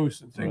see moose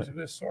and things of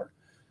this sort.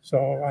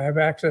 So I have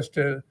access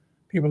to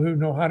people who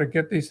know how to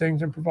get these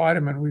things and provide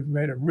them, and we've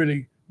made a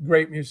really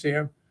great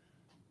museum,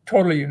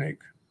 totally unique.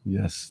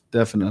 Yes,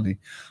 definitely.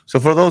 So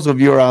for those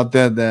of you out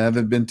there that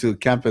haven't been to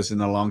campus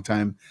in a long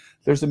time,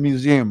 there's a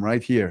museum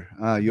right here.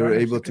 You're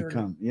able to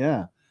come.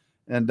 Yeah.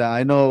 And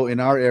I know in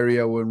our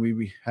area when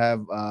we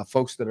have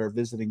folks that are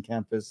visiting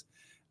campus,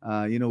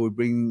 we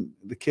bring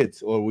the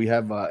kids, or we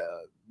have,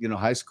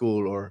 high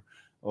school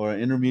or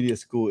intermediate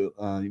school,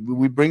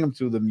 we bring them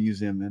to the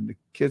museum, and the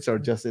kids are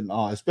just in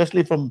awe,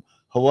 especially from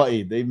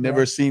Hawaii. They've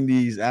never seen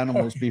these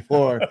animals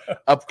before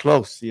up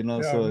close, so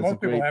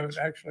most people haven't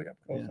actually up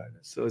close.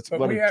 So it's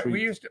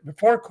we used to,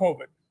 before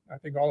COVID, I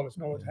think all of us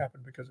know what's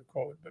happened because of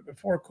COVID, but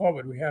before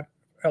COVID, we had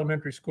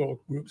elementary school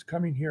groups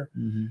coming here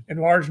in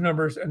large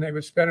numbers, and they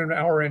would spend an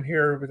hour in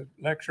here with a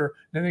lecture,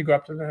 then they go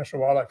up to the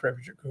National Wildlife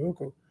Refuge at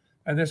Kahuku.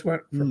 And this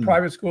went for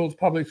private schools,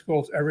 public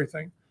schools,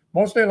 everything.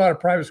 Mostly a lot of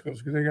private schools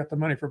because they got the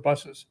money for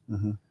buses.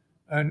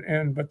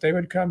 But they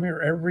would come here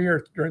every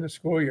year during the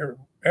school year.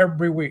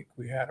 Every week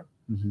we had them.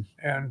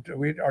 And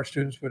our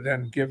students would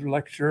then give a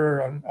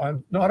lecture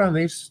on not on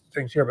these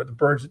things here, but the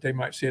birds that they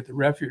might see at the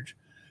refuge.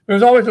 It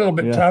was always a little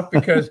bit tough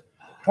because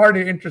hard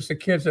to interest the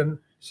kids in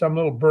some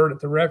little bird at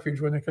the refuge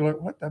when they can look,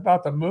 what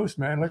about the moose,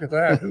 man? Look at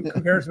that. Who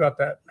cares about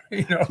that?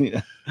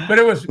 But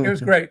it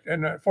was great.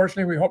 And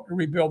fortunately, we hope to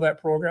rebuild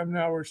that program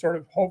now. We're sort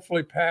of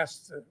hopefully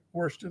past the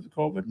worst of the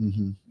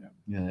COVID.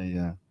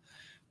 Yeah.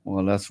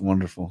 Well, that's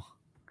wonderful.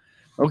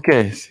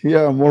 Okay, so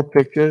here are more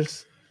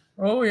pictures.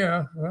 Oh,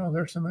 yeah. Well,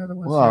 there's some other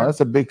ones. Wow, here.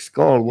 That's a big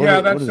skull. What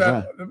is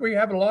that? We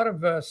have a lot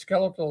of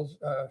skeletal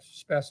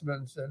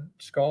specimens and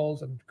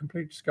skulls and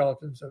complete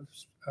skeletons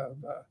of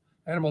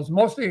animals,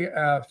 mostly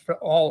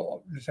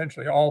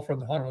essentially all from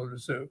the Honolulu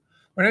Zoo.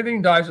 When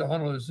anything dies at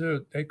Honolulu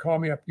Zoo, they call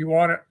me up. You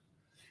want it?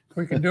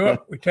 We can do it.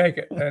 We take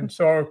it. And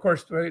so, of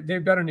course,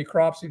 they've done a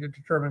necropsy to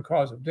determine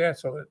cause of death,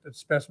 so that the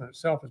specimen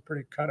itself is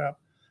pretty cut up,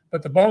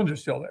 but the bones are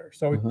still there.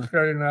 So we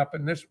cut it up,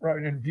 and this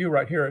right in view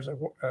right here is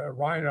a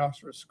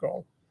rhinoceros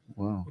skull,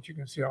 which you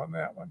can see on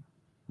that one.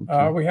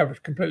 Okay. We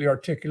have completely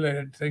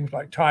articulated things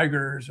like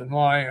tigers and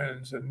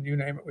lions, and you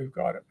name it, we've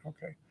got it.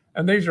 Okay.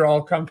 And these are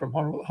all come from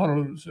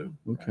Honolulu Zoo.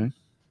 Okay.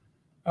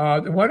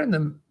 The one in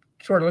the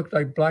sort of looked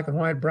like black and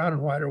white, brown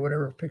and white, or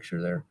whatever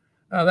picture there.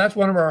 That's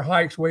one of our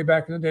hikes way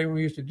back in the day when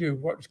we used to do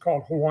what was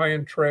called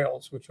Hawaiian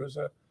Trails, which was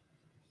a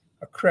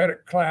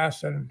credit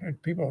class, and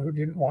people who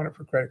didn't want it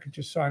for credit could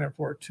just sign up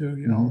for it too.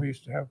 We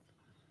used to have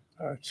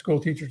school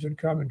teachers would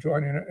come and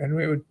join in it, and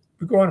we would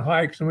go on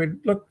hikes, and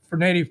we'd look for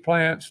native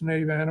plants,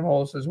 native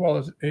animals, as well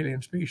as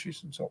alien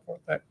species and so forth.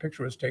 That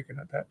picture was taken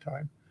at that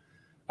time.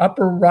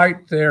 Upper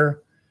right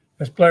there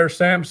is Blair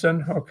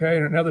Sampson,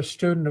 and another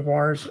student of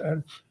ours,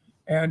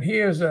 and he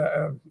is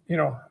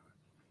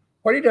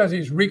what he does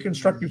is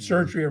reconstructive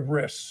surgery of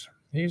wrists.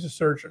 He's a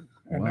surgeon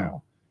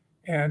now.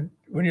 And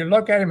when you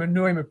look at him and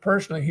knew him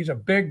personally, he's a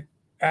big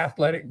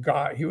athletic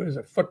guy. He was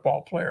a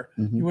football player.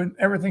 You wouldn't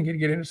ever think he'd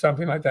get into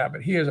something like that,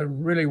 but he is a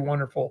really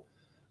wonderful.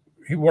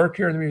 He worked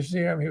here in the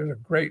museum. He was a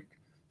great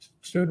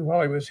student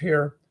while he was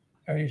here,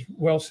 and he's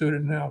well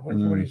suited now for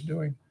what he's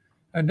doing.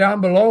 And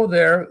down below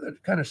there,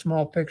 that kind of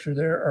small picture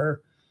there,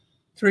 are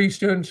 3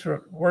 students who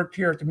worked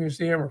here at the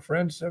museum, are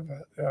friends of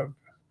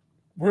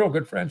real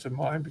good friends of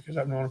mine because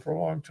I've known them for a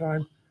long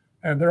time,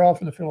 and they're all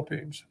from the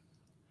Philippines.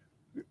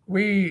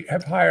 We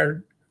have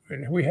had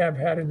in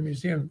the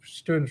museum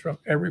students from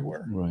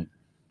everywhere, Right.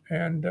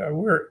 and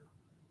we're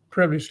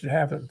privileged to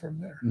have them from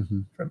there,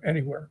 from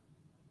anywhere.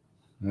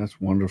 That's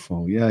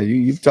wonderful. Yeah,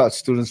 you've taught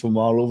students from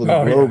all over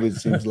the globe, it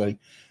seems like.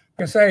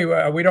 I say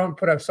we don't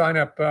put a sign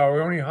up. We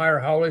only hire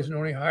howlies and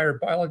only hire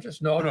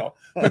biologists. No.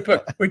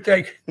 We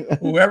take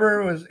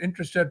whoever was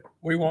interested.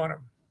 We want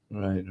them.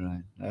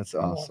 Right. That's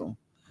awesome.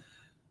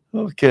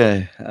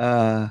 Okay.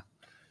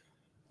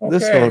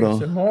 This Okay, photo.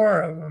 some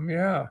more of them.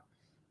 Yeah.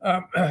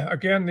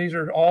 Again, these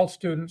are all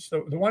students.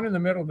 The one in the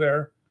middle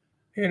there,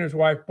 he and his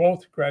wife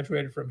both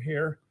graduated from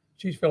here.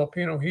 She's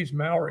Filipino. He's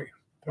Maori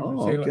from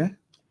New Zealand. Okay.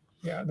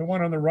 Yeah, the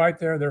one on the right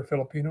there, they're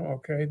Filipino.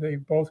 Okay, they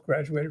both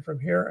graduated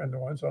from here, and the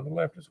ones on the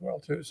left as well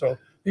too. So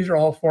these are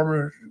all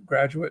former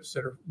graduates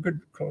that are good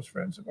close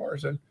friends of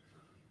ours, and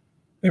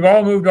they've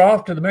all moved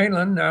off to the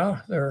mainland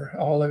now. They're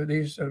all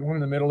these. One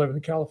in the middle live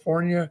in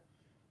California,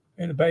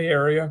 in the Bay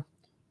Area,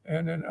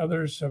 and then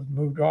others have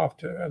moved off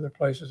to other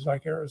places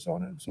like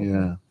Arizona and so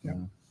on. Yeah.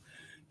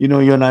 You know,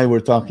 you and I were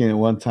talking at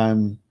one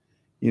time.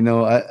 You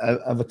know,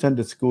 I've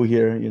attended school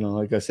here. You know,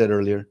 like I said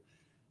earlier.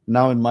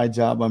 Now in my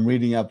job, I'm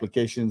reading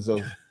applications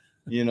of,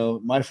 you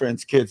know, my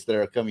friends' kids that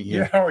are coming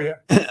here. Yeah.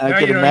 I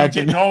can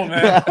imagine. You're getting old,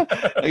 man.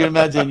 I can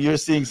imagine you're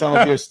seeing some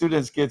of your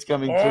students' kids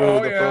coming through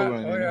the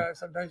program. Oh, yeah.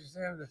 Sometimes you see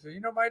them, they say, you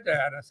know, my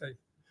dad. I say,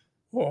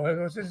 well,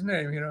 what's his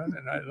name? You know,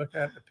 and I look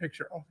at the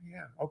picture. Oh,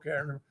 yeah. Okay, I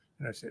remember.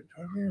 And I said,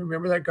 oh, you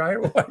remember that guy?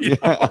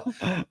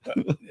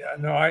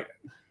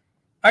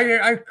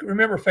 I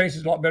remember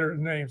faces a lot better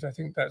than names. I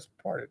think that's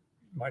part of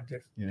my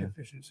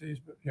deficiencies.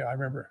 But yeah, I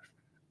remember.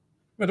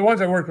 But the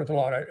ones I worked with a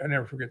lot, I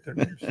never forget their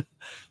names.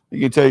 You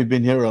can tell you've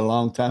been here a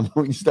long time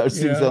when you start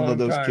seeing some of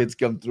those kids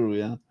come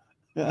through,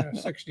 yeah,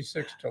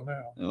 66 till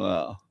now.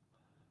 Wow.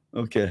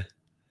 Okay.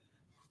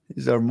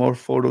 These are more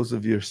photos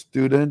of your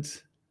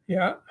students.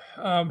 Yeah.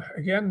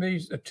 Again,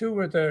 the 2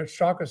 with the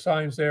shaka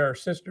signs there are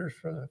sisters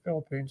from the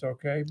Philippines,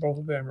 okay? Both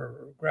of them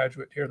are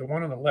graduate here. The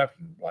one on the left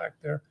in black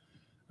there,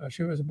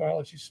 she was a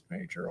biology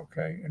major,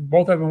 okay? And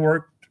both of them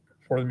worked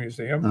for the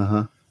museum.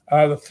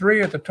 The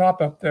 3 at the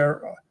top up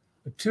there,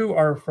 the 2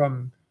 are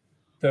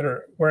that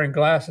are wearing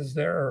glasses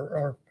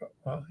there.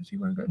 Is he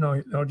wearing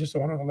glasses? No, just the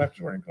one on the left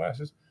is wearing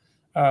glasses.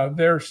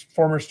 They're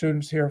former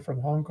students here from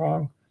Hong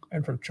Kong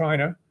and from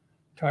China,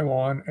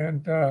 Taiwan.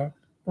 And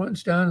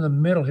one's down in the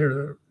middle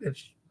here.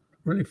 It's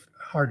really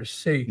hard to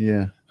see.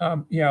 Yeah.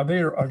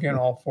 They're, again,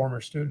 all former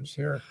students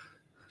here.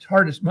 It's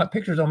hard to, my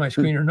pictures on my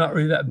screen are not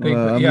really that big.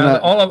 Well,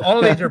 but all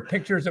of these are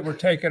pictures that were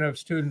taken of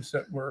students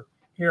that were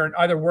here and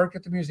either worked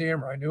at the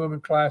museum or I knew them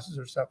in classes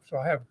or stuff.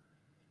 So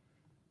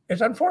it's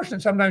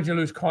unfortunate. Sometimes you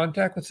lose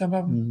contact with some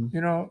of them.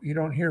 You know, you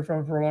don't hear from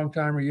them for a long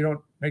time, or you don't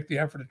make the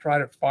effort to try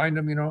to find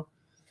them, you know,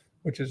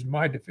 which is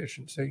my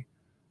deficiency.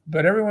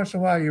 But every once in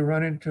a while you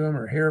run into them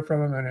or hear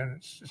from them, and then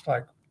it's just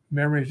like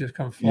memories just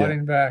come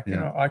flooding back. You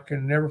know, I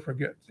can never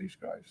forget these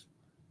guys.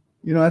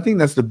 You know, I think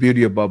that's the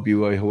beauty about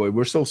BYU Hawaii.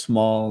 We're so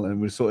small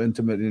and we're so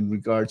intimate in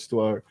regards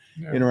to our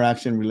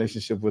interaction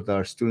relationship with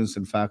our students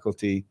and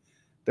faculty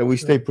that we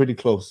stay pretty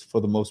close for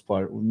the most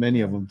part,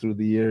 many of them through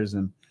the years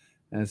and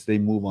as they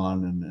move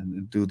on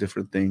and do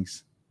different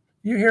things.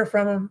 You hear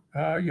from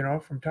them, you know,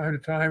 from time to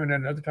time, and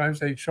then other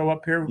times they show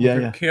up here with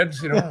their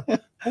kids, you know.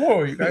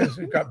 Oh, you guys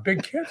have got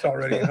big kids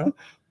already, you know.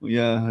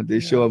 Yeah, they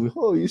show up.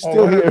 Oh, you're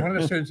still here. One of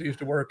the students that used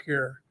to work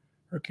here,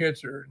 her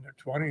kids are in their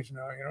 20s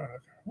now, you know.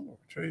 Oh,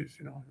 geez,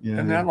 you know,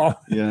 and that long.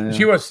 Yeah.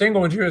 She was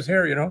single when she was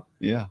here, you know.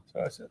 Yeah. So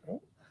I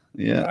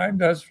said, time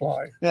does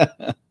fly.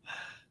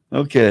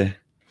 Okay.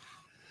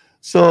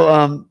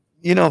 So,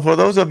 you know, for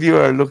those of you who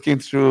are looking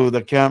through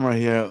the camera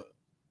here,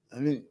 I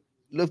mean,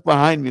 look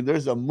behind me.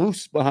 There's a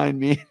moose behind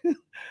me,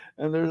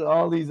 and there's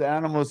all these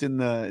animals in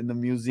the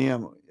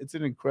museum. It's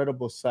an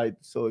incredible sight.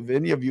 So if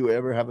any of you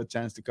ever have a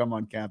chance to come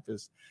on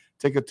campus,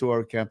 take a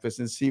tour of campus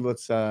and see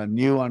what's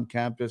new on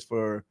campus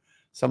for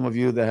some of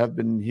you that have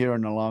been here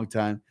in a long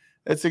time.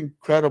 It's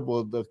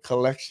incredible, the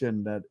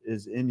collection that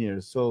is in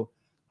here. So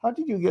how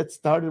did you get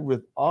started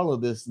with all of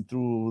this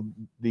through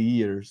the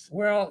years?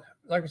 Well,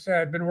 like I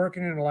said, I've been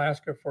working in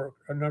Alaska for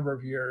a number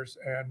of years,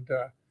 and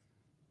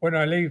when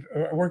I leave,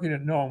 working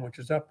at Nome, which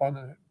is up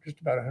on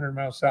just about 100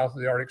 miles south of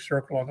the Arctic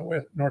Circle on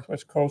the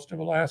northwest coast of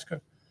Alaska,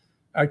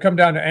 I come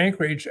down to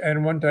Anchorage,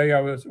 and one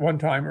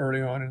time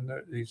early on in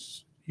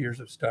these years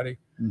of study,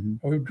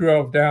 we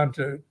drove down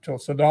till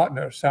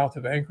Soldotna, south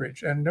of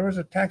Anchorage, and there was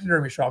a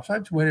taxidermy shop. So I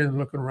just went in and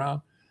looking around,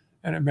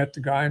 and I met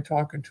the guy and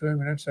talking to him,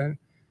 and I said,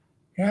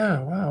 yeah,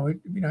 wow,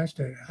 it'd be nice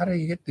to, how do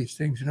you get these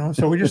things, you know?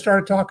 So we just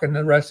started talking.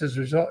 The rest is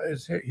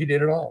he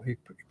did it all. He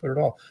put it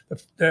all. I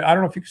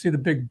don't know if you can see the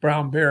big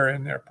brown bear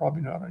in there,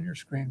 probably not on your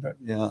screen, but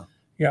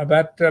yeah,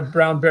 that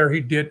brown bear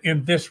he did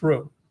in this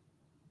room.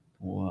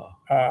 Wow.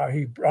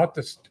 He brought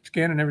the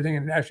skin and everything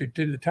and actually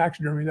did the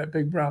taxidermy, that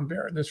big brown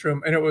bear in this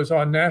room. And it was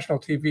on national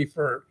TV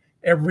for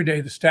every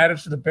day, the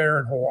status of the bear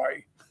in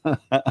Hawaii.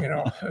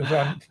 It was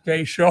on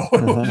today's show.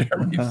 It was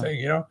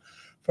everything,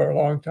 for a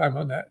long time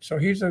on that. So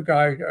he's a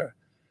guy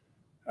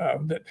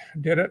that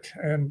did it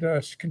and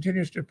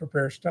continues to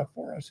prepare stuff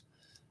for us.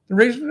 The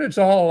reason it's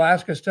all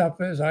Alaska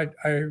stuff is I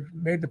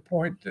made the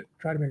point that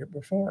tried to make it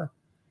before.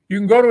 You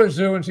can go to a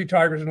zoo and see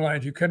tigers and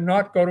lions. You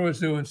cannot go to a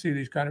zoo and see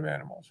these kind of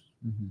animals.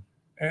 Mm-hmm.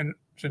 And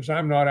since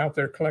I'm not out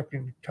there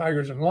collecting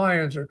tigers and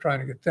lions or trying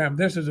to get them,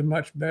 this is a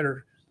much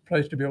better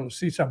place to be able to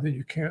see something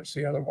you can't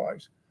see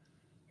otherwise.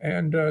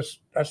 And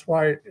that's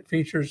why it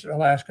features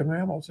Alaska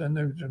mammals. And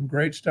there's some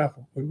great stuff.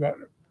 We've got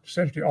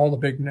essentially all the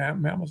big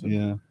mammals of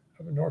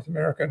North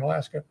America and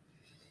Alaska.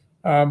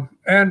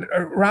 And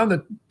around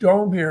the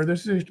dome here,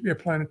 this used to be a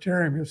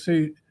planetarium. You'll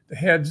see the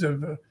heads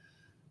of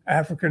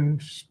African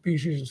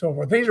species and so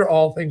forth. These are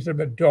all things that have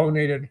been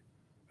donated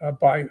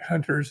by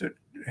hunters that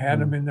had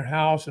them in their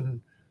house, and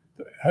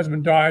the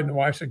husband died, and the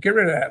wife said, "Get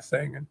rid of that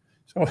thing." And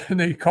so then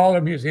they called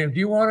the museum. "Do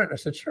you want it?" I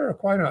said, "Sure,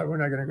 why not? We're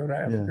not going to go to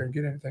Africa and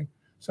get anything."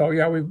 So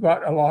we've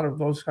got a lot of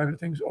those kind of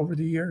things over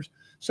the years.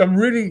 Some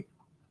really,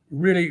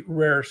 really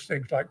rare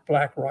things like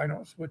black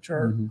rhinos, which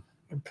are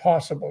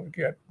impossible to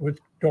get, was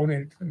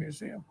donated to the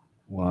museum.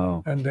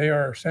 Wow. And they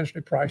are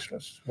essentially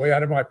priceless, way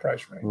out of my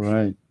price range.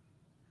 Right.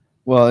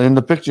 Well, in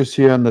the pictures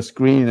here on the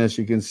screen, as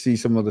you can see,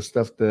 some of the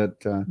stuff that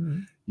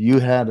you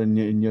had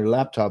in your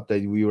laptop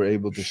that we were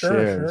able to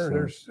share.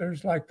 Sure. So.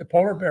 There's like the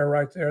polar bear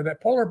right there.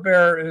 That polar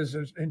bear is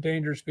an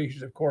endangered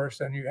species, of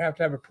course, and you have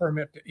to have a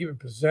permit to even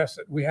possess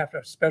it. We have to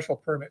have a special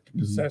permit to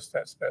possess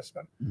that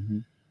specimen.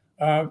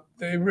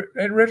 The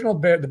original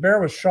bear, the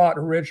bear was shot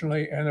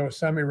originally, and there was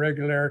some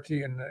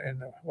irregularity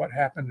in what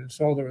happened, and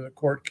so there was a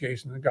court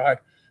case, and the guy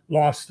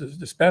lost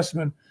the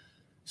specimen.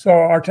 So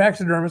our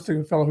taxidermist,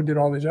 the fellow who did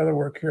all these other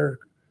work here,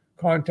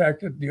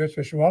 contacted the U.S.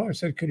 Fish and Wildlife and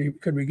said,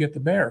 could we get the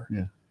bear?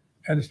 Yeah.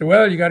 And they said,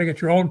 well, you got to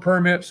get your own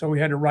permit. So we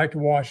had to write to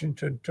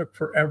Washington. It took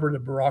forever, the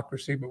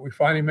bureaucracy, but we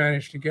finally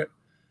managed to get,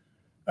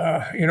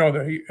 a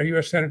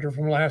U.S. senator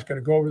from Alaska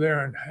to go over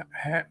there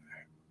and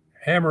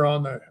hammer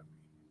on the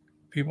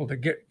people to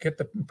get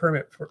the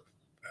permit for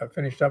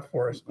finished up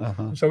for us.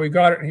 So we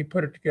got it, and he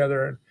put it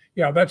together.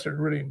 And that's a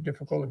really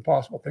difficult,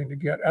 impossible thing to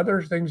get.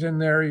 Other things in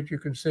there, as you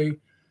can see,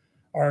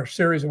 our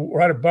series of,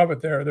 right above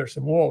it there's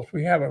some wolves.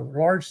 We have a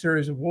large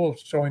series of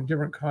wolves showing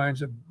different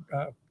kinds of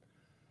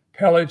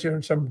pelage,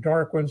 and some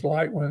dark ones,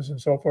 light ones,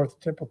 and so forth,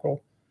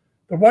 typical.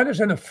 The one that's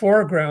in the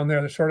foreground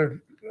there, the sort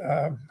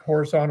of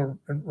horizontal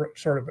and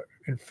sort of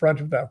in front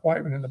of that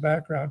white one in the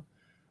background,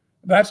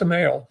 that's a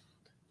male.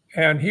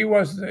 And he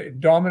was the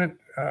dominant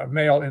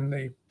male in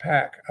the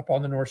pack up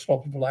on the north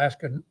slope of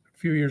Alaska a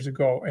few years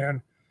ago.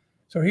 And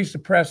so he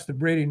suppressed the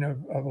breeding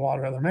of a lot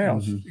of other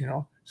males,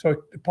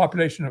 So the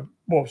population of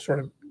wolves sort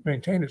of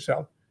maintained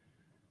itself.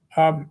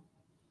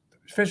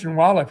 Fish and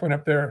Wildlife went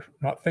up there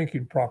not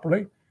thinking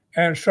properly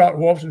and shot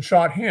wolves and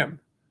shot him.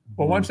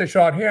 Well, once they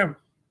shot him,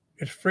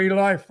 it's free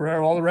life for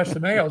all the rest of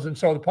the males. And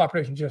so the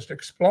population just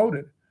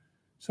exploded.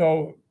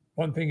 So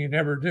one thing you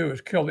never do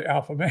is kill the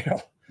alpha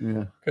male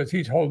because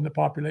he's holding the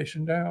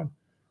population down.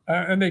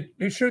 And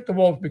they shoot the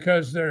wolves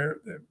because a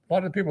lot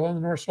of the people on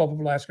the north slope of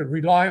Alaska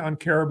rely on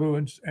caribou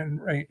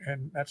and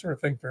that sort of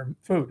thing for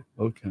food.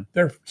 Okay.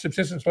 They're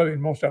subsistence living,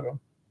 most of them.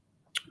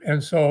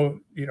 And so,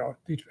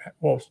 these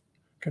wolves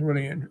can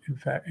really, in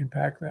fact,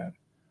 impact that.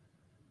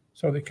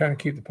 So they kind of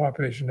keep the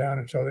population down.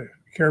 And so the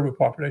caribou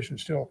population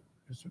still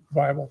is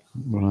viable.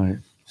 Right.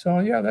 So,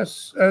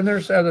 and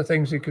there's other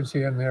things you can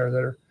see in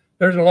there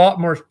there's a lot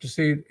more to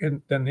see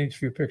than these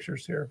few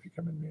pictures here if you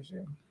come in the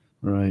museum.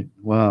 Right.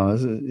 Wow.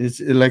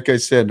 It's like I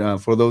said,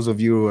 for those of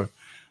you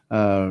who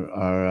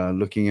are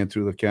looking in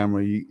through the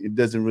camera, it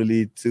doesn't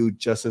really do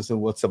justice of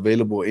what's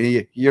available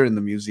here in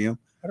the museum.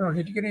 I don't know.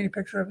 Did you get any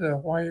picture of the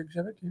Hawaii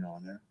exhibit?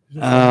 On there?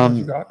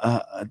 You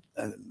got?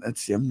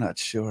 Let's see. I'm not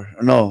sure.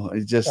 No,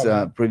 it's just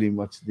pretty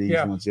much these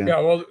ones. Yeah.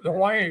 Well, the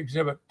Hawaii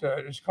exhibit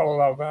is called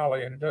Aloha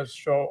Valley, and it does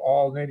show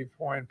all native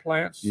Hawaiian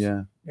plants,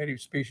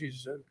 native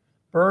species of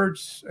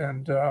birds,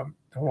 and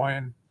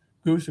Hawaiian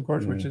goose, of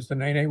course, which is the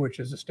nene, which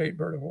is the state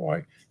bird of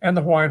Hawaii, and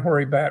the Hawaiian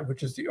hoary bat,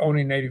 which is the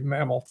only native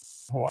mammal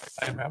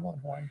in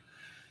Hawaii.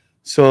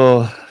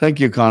 So thank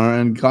you, Connor.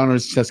 And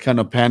Connor's just kind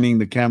of panning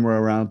the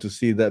camera around to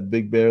see that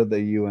big bear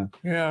that you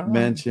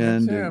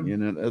mentioned.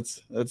 And,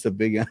 that's a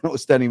big animal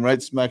standing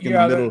right smack in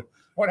the middle.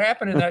 What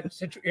happened in that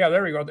situation?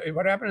 There we go.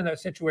 What happened in that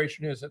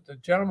situation is that the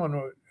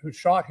gentleman who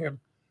shot him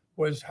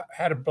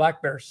had a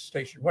black bear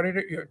station. What do you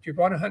do? If you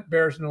want to hunt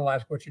bears in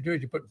Alaska, what you do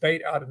is you put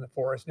bait out in the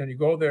forest, and then you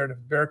go there, and if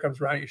the bear comes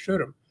around, you shoot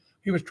him.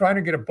 He was trying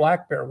to get a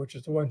black bear, which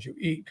is the ones you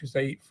eat because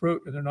they eat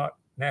fruit and they're not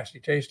nasty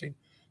tasting.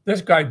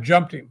 This guy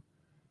jumped him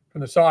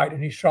from the side,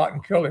 and he shot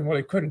and killed him. Well,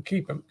 he couldn't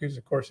keep him because,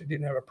 of course, he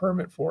didn't have a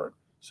permit for it.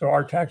 So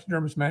our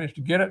taxidermist managed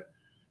to get it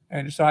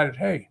and decided,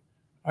 hey,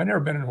 I've never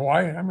been in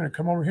Hawaii. I'm going to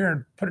come over here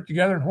and put it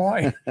together in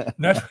Hawaii. And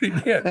that's what he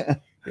did.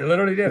 He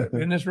literally did it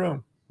in this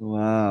room.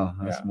 Wow,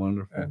 that's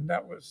wonderful. And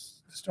that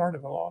was the start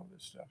of a lot of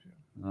this stuff.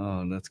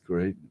 Oh, that's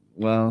great.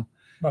 Well,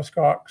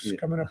 muskox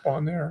coming up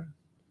on there.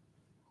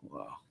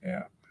 Wow.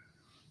 Yeah.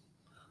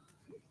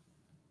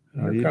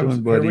 How you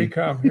doing, buddy? Here we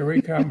come. Here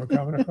we come. We're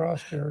coming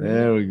across there.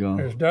 There we go.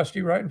 There's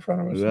Dusty right in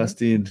front of us.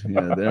 Dusty,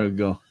 yeah, there we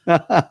go.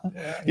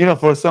 Yeah,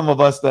 For some of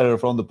us that are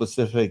from the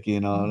Pacific,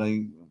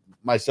 like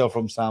myself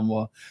from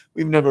Samoa,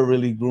 we've never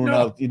really grown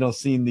up,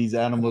 seeing these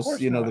animals.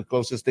 The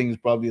closest thing is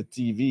probably a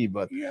TV,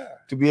 but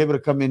to be able to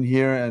come in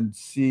here and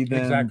see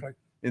them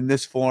in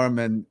this form,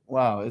 and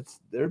wow,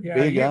 they're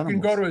big animals. You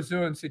can go to a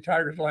zoo and see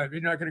tigers live.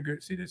 You're not going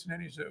to see this in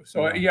any zoo.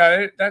 So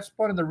that's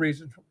one of the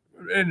reasons.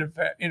 In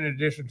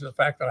addition to the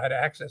fact that I had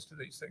access to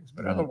these things,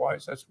 but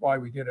otherwise, that's why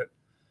we did it.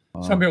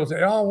 Some people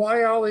say, "Oh,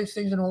 why all these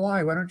things in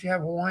Hawaii? Why don't you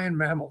have Hawaiian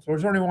mammals?" Well,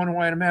 there's only one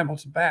Hawaiian mammal.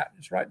 It's a bat.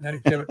 It's right in that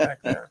exhibit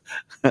back there.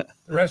 The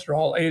rest are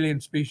all alien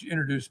species,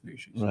 introduced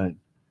species. Right.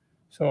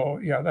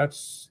 So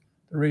that's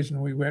the reason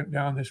we went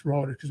down this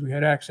road, is because we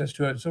had access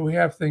to it. So we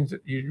have things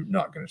that you're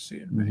not going to see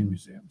in many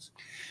museums.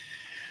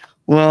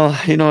 Well,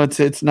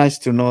 it's nice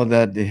to know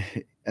that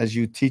as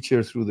you teach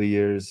here through the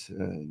years,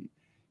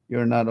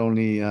 you're not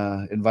only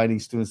inviting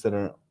students that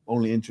are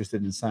only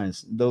interested in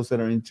science, those that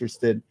are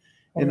interested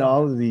in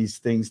all of these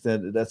things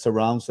that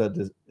surrounds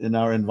us in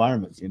our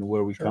environments,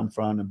 where we come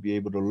from, and be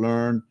able to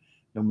learn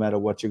no matter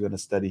what you're going to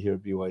study here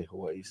at BYU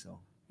Hawaii. So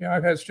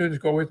I've had students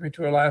go with me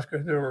to Alaska.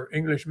 There were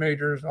English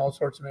majors and all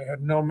sorts of. They had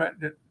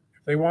if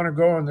they want to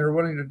go and they're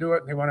willing to do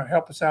it and they want to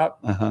help us out,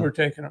 we're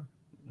taking them.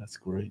 That's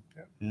great.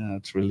 Yeah,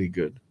 that's really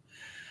good.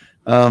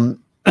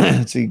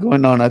 See,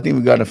 going on, I think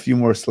we got a few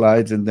more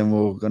slides, and then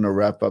we're going to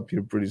wrap up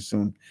here pretty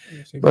soon.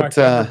 But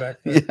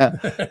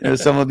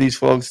some of these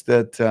folks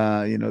that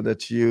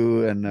that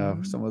you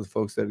and some of the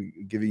folks that are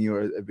giving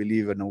you, I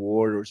believe, an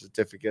award or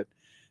certificate,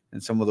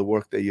 and some of the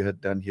work that you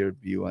had done here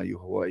at BYU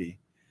Hawaii.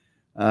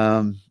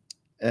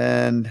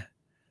 And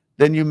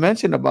then you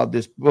mentioned about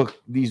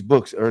these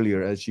books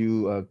earlier, as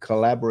you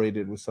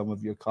collaborated with some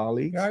of your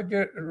colleagues. Yeah,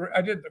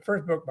 I did the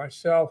first book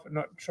myself,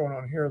 not shown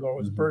on here though. It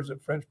was Birds of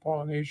French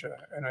Polynesia,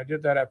 and I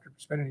did that after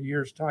spending a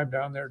year's time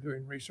down there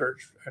doing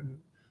research, and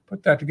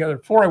put that together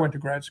before I went to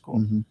grad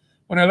school.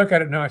 When I look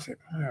at it now, I say,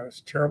 "Oh, that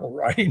was terrible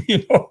writing."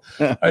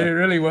 I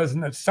really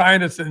wasn't a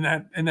scientist in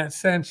that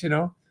sense,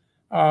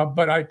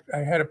 But I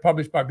had it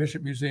published by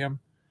Bishop Museum,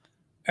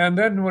 and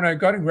then when I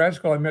got in grad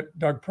school, I met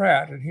Doug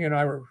Pratt, and he and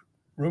I were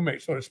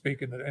roommates, so to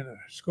speak, in the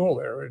school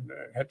there, and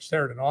had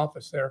shared an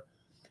office there.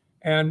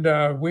 And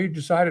we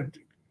decided,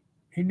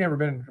 he'd never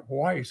been in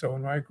Hawaii, so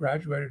when I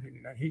graduated,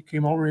 he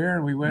came over here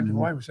and we went to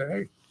Hawaii. We said,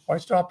 "Hey, why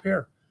stop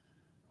here?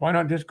 Why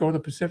not just go to the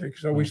Pacific?"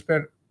 So we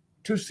spent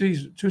 2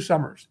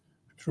 summers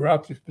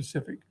throughout the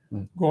Pacific,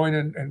 going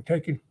and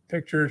taking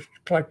pictures,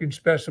 collecting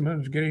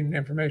specimens, getting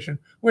information,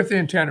 with the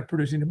intent of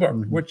producing a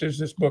book, which is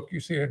this book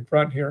you see in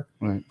front here,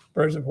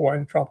 Birds of Hawaii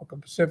and the Tropical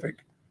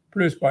Pacific,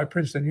 produced by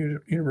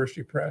Princeton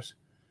University Press.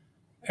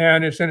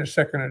 And it's in its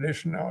second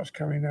edition now. It's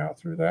coming out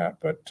through that.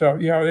 But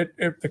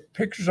the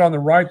pictures on the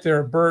right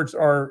there, birds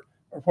are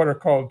what are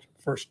called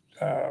first.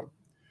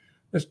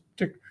 This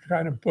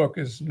kind of book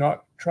is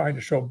not trying to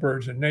show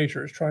birds in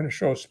nature. It's trying to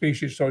show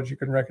species so that you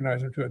can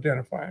recognize them to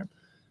identify them.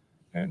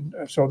 And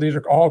so these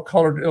are all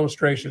colored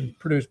illustrations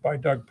produced by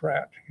Doug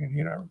Pratt, and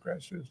he and I were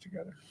grad students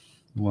together.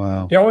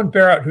 Wow. Dylan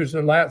Barrett, who's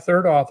the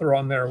third author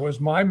on there,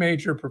 was my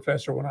major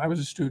professor when I was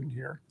a student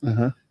here.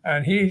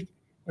 And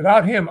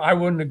without him, I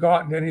wouldn't have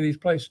gotten to any of these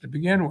places to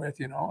begin with,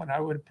 and I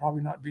would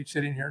probably not be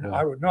sitting here.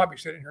 I would not be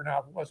sitting here now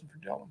if it wasn't for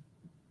Dylan.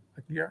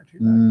 I can guarantee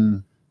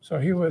that. So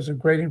he was a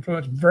great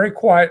influence. Very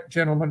quiet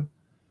gentleman,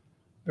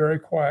 very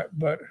quiet,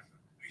 but a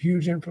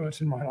huge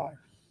influence in my life.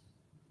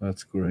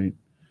 That's great.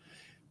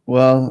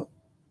 Well,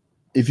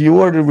 if you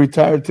were to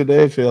retire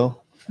today,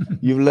 Phil,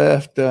 you've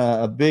left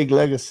a big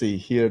legacy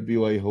here at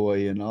BYU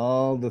Hawaii, and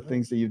all the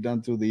things that you've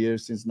done through the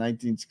years since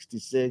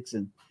 1966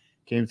 and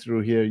came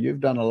through here. You've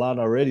done a lot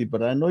already,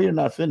 but I know you're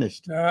not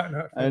finished. Not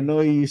finished. I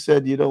know you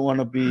said you don't want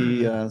to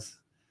be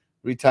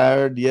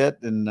retired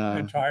yet, and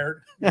I'm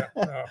tired. Yeah,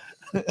 no.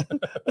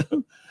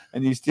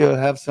 And you still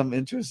have some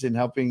interest in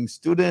helping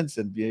students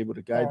and be able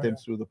to guide them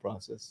through the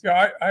process.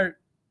 Yeah,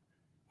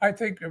 I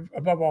think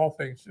above all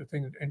things, the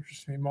thing that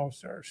interests me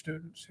most are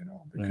students,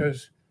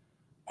 because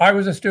I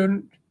was a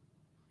student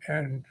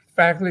and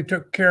faculty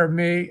took care of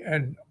me,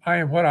 and I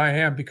am what I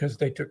am because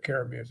they took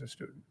care of me as a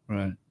student.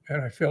 Right.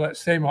 And I feel that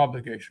same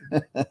obligation.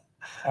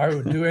 I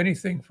would do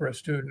anything for a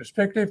student,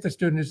 especially if the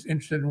student is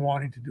interested in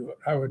wanting to do it.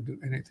 I would do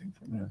anything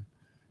for them,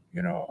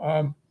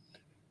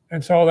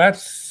 and so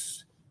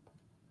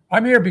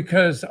I'm here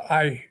because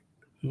I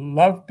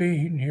love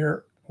being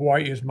here.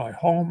 Hawaii is my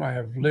home. I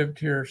have lived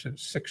here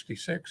since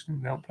 '66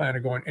 and don't plan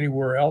on going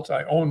anywhere else.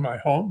 I own my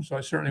home, so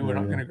I certainly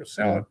not going to go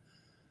sell it.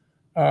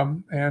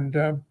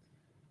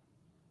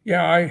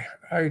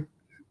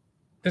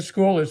 This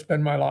school has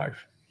been my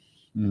life.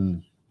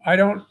 I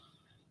don't,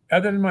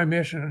 other than my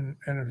mission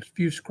and a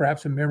few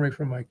scraps of memory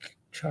from my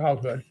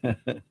childhood,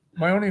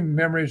 my only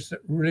memories that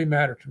really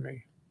matter to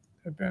me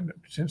have been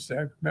since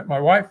I met my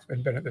wife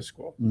and been at this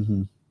school.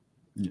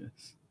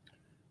 Yes.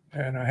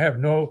 And I have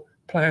no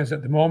plans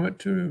at the moment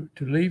to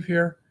leave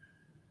here,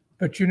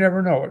 but you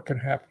never know what can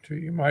happen to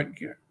you. You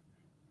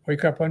might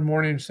wake up one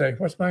morning and say,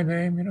 "What's my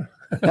name?"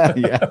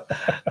 Yeah.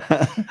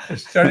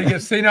 Starting to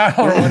get senile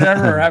or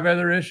whatever, or have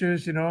other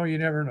issues. You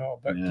never know.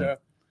 But Yeah.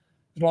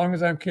 as long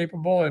as I'm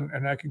capable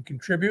and I can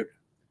contribute,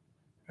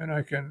 and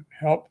I can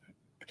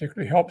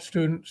particularly help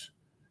students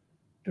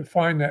to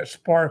find that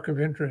spark of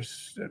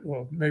interest that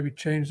will maybe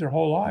change their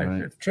whole life.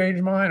 Right. It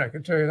changed mine, I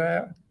can tell you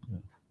that.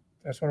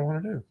 That's what I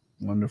want to do.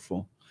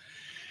 Wonderful.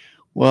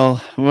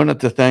 Well, I wanted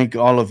to thank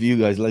all of you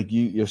guys, like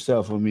you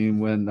yourself. I mean,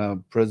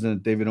 when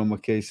President David O.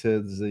 McKay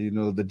says,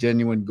 the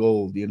genuine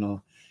gold,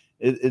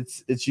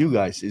 it's you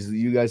guys. It's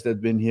you guys that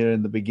have been here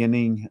in the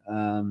beginning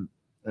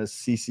as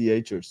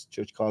CCHers,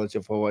 Church College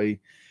of Hawaii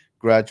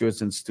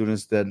graduates and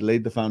students that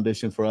laid the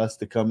foundation for us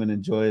to come and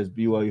enjoy as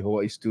BYU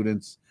Hawaii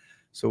students.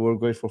 So we're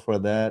grateful for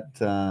that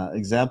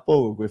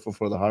example. We're grateful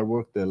for the hard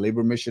work, the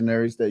labor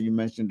missionaries that you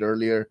mentioned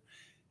earlier,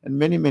 and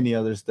many, many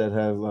others that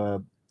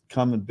have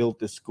come and built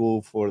this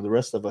school for the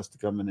rest of us to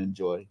come and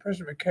enjoy.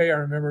 President McKay, I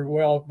remember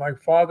well. My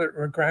father,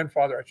 or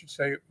grandfather, I should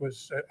say,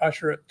 was an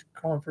usher at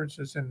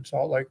conferences in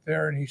Salt Lake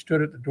there, and he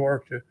stood at the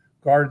door to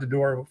guard the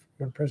door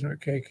when President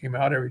McKay came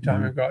out every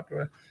time I got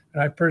to it.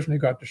 And I personally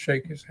got to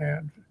shake his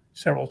hand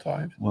several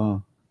times.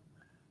 Wow.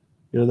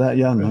 You're that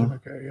young,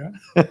 President McKay,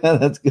 yeah.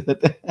 That's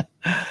good.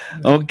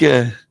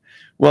 Okay.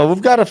 Well,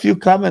 we've got a few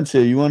comments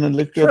here. You want to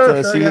look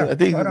at see? Yeah. I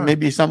think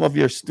maybe some of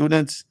your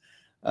students.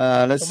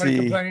 Let's Somebody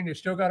see. Complaining you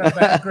still got a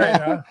bad grade,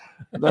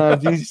 huh?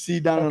 Do you see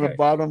down on the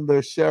bottom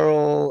there's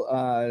Cheryl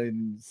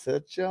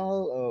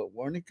Sechel,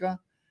 Warnica?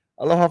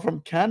 Aloha from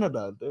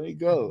Canada. There you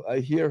go. I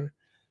hear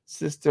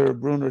Sister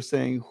Bruner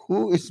saying,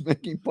 "Who is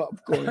making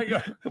popcorn?"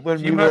 When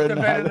she must have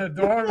been in the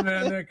dorm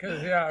then,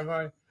 because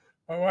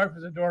my wife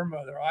was a dorm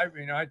mother. I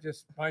mean,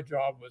 my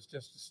job was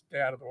just to stay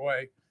out of the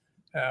way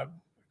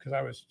because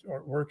I was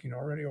working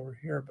already over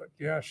here. But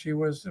yeah, she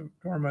was a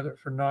dorm mother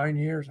for 9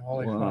 years,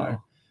 Holy Five.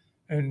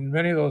 And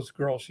many of those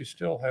girls she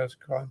still has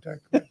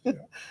contact with. Yeah.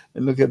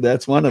 And look at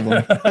that's one of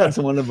them. That's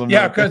one of them.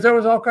 Yeah, because there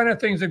was all kind of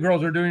things the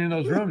girls are doing in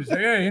those rooms. You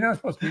say, "Yeah, you're not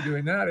supposed to be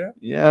doing that." Yeah.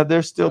 Yeah,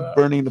 they're still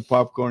burning the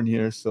popcorn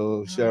here.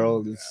 So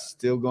Cheryl, it's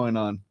still going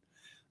on.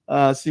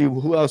 See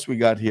who else we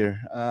got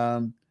here.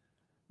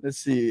 Let's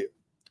see,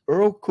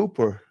 Earl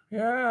Cooper.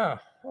 Yeah.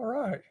 All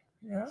right.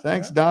 Yeah.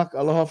 Thanks, Doc.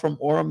 Aloha from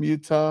Orem,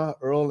 Utah.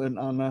 Earl and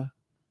Anna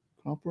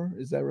Cropper.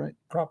 Is that right?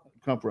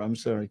 Cropper. I'm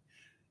sorry.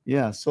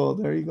 Yeah, so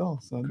there you go.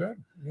 So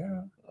good.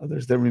 Yeah.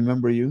 Others that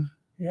remember you.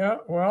 Yeah.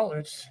 Well,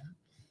 it's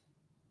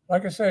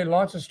like I say,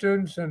 lots of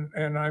students, and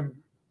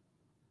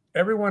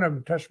every one of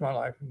them touched my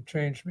life and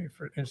changed me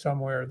in some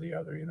way or the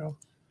other.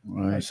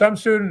 Right. Some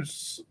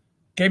students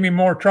gave me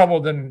more trouble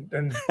than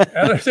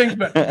other things,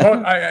 but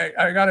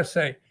I got to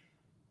say,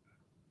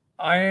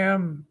 I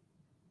am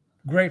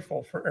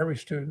grateful for every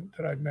student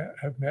that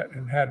have met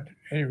and had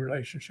any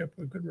relationship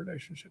with, good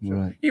relationships.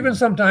 Right. Even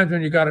sometimes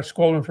when you got to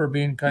scold them for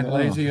being kind of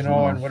lazy, and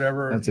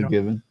whatever. That's a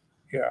given.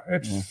 Yeah,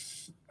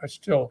 I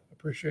still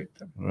appreciate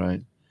them.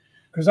 Right.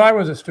 Because I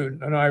was a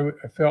student, and I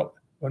felt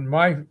when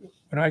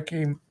I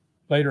came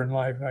later in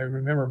life, I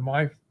remember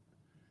my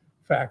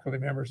faculty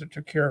members that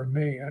took care of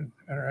me, and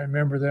I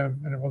remember them,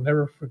 and I will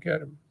never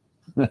forget them.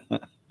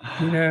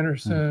 Dean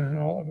Anderson and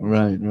all of them.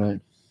 Right.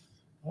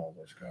 All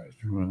those guys.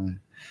 Right.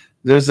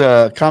 There's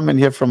a comment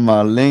here from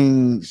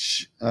Ling.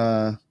 Is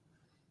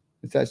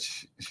that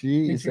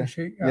she?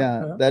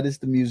 Yeah, that is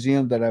the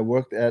museum that I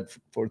worked at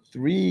for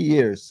 3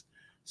 years.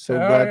 So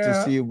glad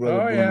to see you,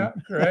 brother. Yeah,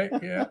 great.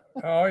 Yeah.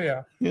 Oh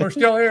yeah. We're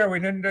still here. We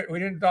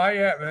didn't die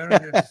yet, man.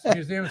 The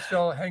museum's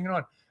still hanging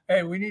on.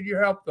 Hey, we need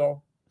your help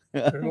though.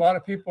 There's a lot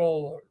of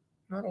people,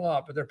 not a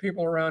lot, but there are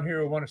people around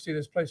here who want to see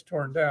this place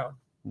torn down.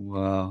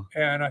 Wow.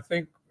 And I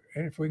think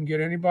if we can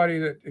get anybody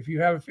if you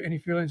have any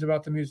feelings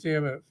about the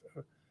museum and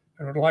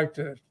would like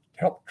to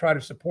help try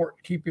to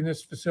support keeping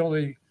this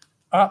facility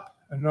up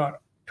and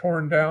not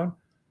torn down,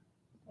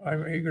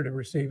 I'm eager to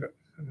receive it.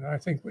 And I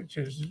think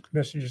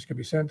messages can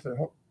be sent to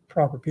the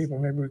proper people.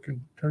 Maybe we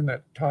can turn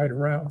that tide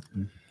around.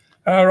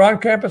 We're on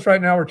campus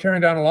right now. We're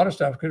tearing down a lot of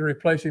stuff because we're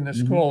replacing the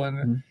school.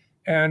 And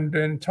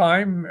in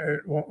time,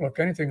 it won't look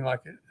anything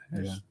like it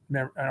as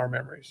our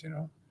memories,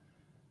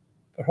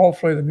 But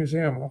hopefully the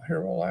museum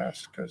will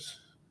last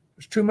because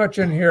there's too much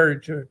in here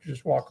to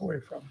just walk away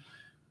from.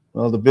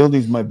 Well, the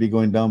buildings might be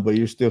going down, but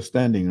you're still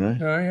standing, right?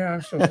 Oh, yeah,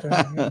 I'm still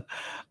standing. Yeah.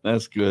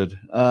 That's good.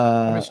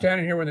 I've been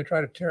standing here when they try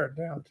to tear it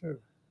down, too.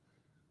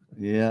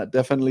 Yeah,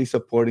 definitely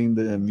supporting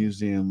the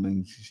museum,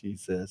 and she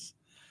says.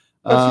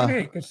 Well, it's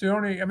unique. It's the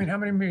only. I mean, how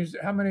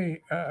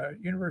many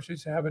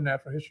universities have a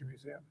natural history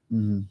museum?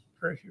 Mm-hmm.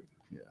 Very few.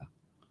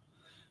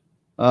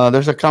 Yeah.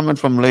 There's a comment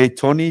from Lei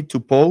Tony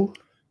Tupo.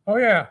 Oh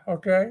yeah.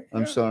 Okay.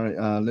 I'm sorry.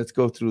 Let's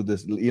go through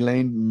this.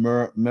 Elaine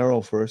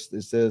Merrill first.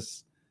 It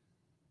says,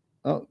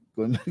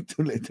 going back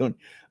to Lei Tony.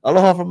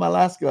 Aloha from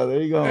Alaska.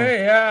 There you go.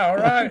 Hey, yeah. All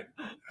right.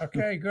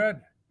 Okay. Good.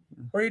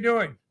 What are you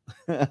doing?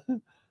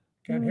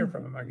 Can't hear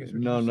from them, I guess.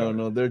 No.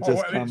 They're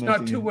just commenting. It's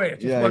not two-way.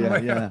 It's just one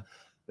way. Yeah.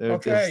 They're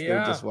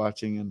just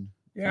watching and.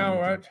 Yeah,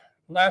 what?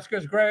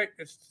 Alaska's great.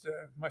 It's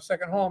my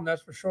second home,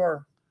 that's for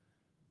sure.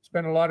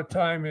 Spent a lot of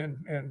time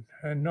in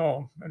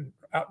Nome, and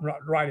out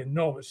right in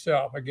Nome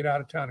itself. I get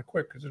out of town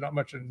quick because there's not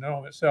much in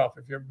Nome itself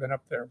if you've ever been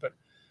up there. But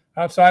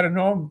outside of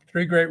Nome,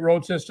 3 great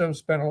road systems.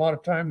 Spent a lot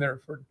of time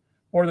there for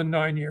more than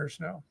 9 years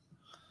now.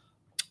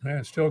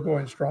 And still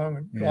going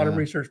strong. A lot of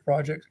research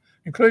projects,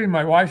 including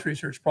my wife's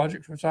research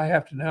projects, which I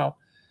have to now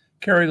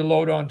carry the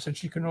load on since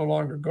she can no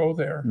longer go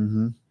there.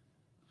 Mm-hmm.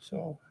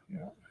 So,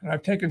 and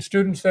I've taken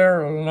students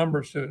there, a number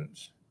of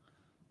students.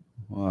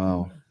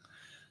 Wow.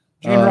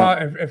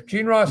 If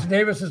Gene Ross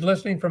Davis is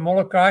listening from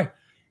Molokai,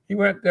 he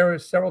went there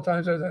several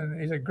times,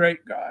 and he's a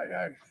great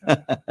guy.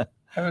 I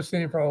haven't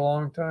seen him for a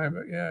long time,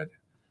 but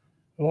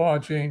aloha,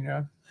 Gene.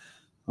 Yeah.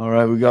 All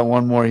right, we got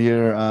one more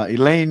here.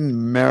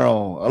 Elaine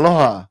Merrill,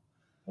 aloha.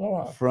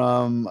 Aloha.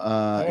 From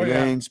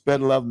Elaine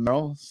Sped Love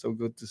Merrill. So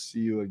good to see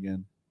you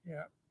again.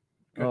 Yeah.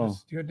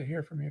 Good to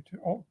hear from you too.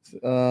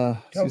 Oh,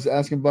 she's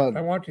asking about.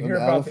 I want to hear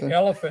about the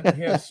elephant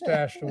he has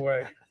stashed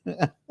away.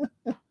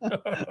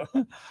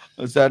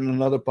 Was that in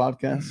another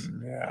podcast?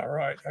 Yeah,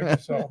 right. I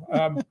guess so.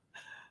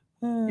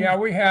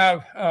 We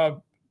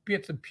have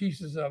bits and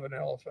pieces of an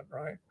elephant,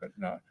 right? But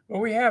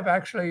we have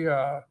actually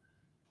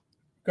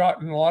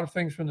gotten a lot of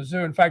things from the zoo.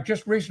 In fact,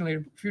 just recently,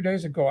 a few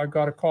days ago, I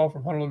got a call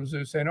from Honolulu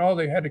Zoo saying,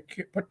 they had to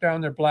put down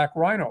their black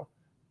rhino.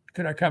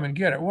 Could I come and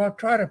get it? Well,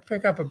 try to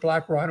pick up a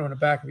black rhino in the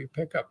back of your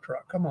pickup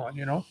truck. Come on,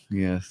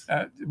 Yes.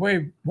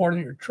 Way more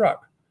than your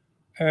truck.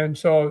 And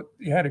so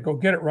you had to go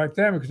get it right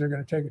then because they're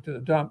going to take it to the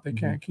dump. They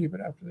can't keep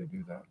it after they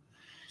do that.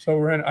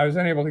 So I was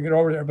unable to get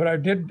over there, but I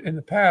did in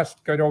the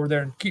past get over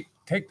there and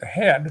take the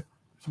head.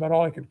 It's about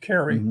all I could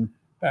carry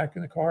back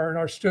in the car. And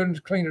our students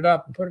cleaned it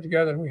up and put it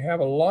together. And we have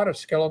a lot of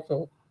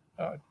skeletal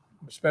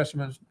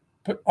specimens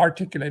put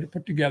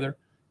together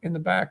in the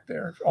back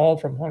there, all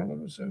from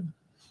Honolulu Zoo.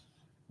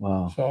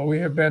 Wow. So we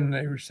have been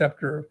a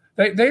receptor.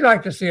 They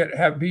like to see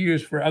it be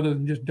used for other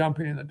than just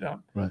dumping in the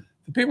dump. Right.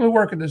 The people who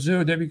work at the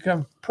zoo, they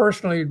become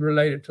personally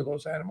related to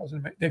those animals,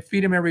 and they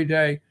feed them every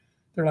day.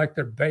 They're like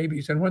their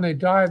babies, and when they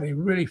die, they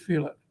really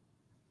feel it.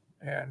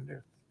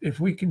 And if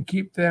we can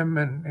keep them,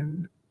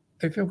 and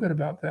they feel good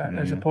about that,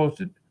 as opposed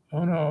to,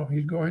 oh no,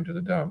 he's going to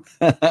the dump.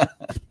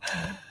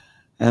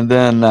 And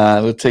then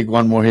we'll take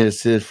one more here.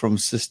 It's from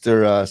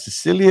Sister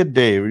Cecilia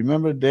Day.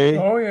 Remember Day?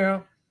 Oh yeah.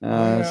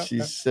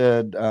 She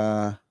said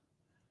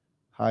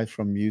hi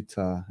from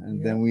Utah,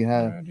 and then we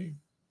have. Randy.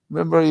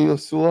 Remember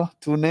Yosua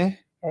Tune?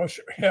 Oh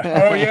sure.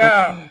 Oh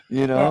yeah.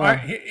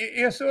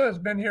 Yosua has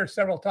been here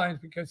several times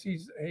because he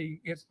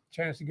gets a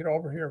chance to get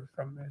over here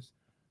from his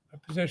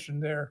position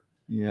there.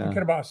 Yeah. In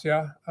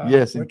Kiribati,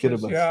 yes, in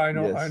Kiribati. I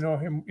know. Yes. I know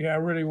him. Yeah,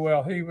 really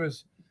well. He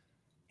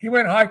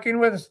went hiking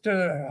with us to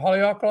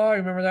Haleakala. You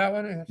remember that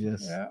one?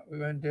 Yes. Yeah, we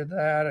went and did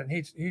that, and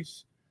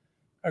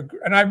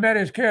and I've met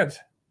his kids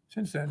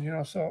since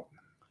then. So.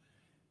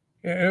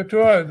 Yeah,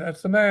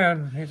 that's the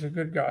man. He's a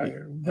good guy,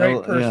 a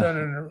great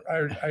person,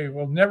 and I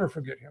will never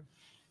forget him.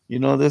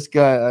 This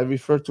guy, I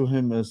refer to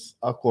him as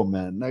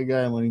Aquaman. That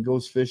guy, when he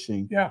goes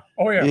fishing,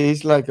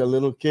 he's like a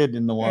little kid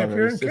in the water. If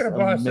you're in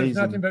Kiribati, there's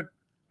nothing but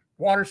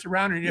water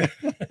surrounding you.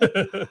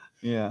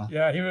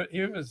 Yeah.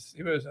 He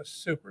was a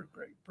super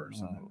great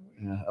person.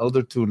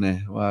 Elder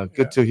Tune. Wow,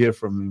 good to hear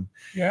from him.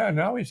 Yeah,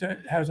 now he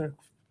has a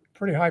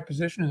pretty high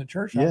position in the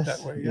church out that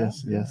way.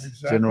 Yes.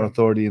 Exactly. General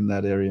authority in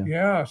that area.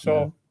 Yeah,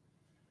 so.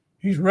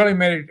 He's really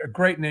made a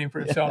great name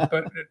for himself,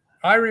 but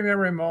I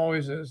remember him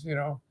always as,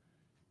 the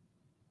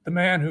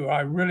man who I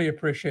really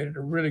appreciated,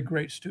 a really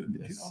great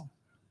student, He's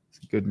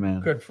a good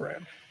man. Good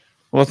friend.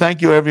 Well,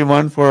 thank you,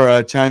 everyone,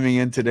 for chiming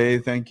in today.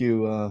 Thank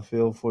you,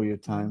 Phil, for your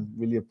time.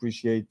 Really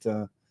appreciate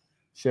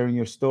sharing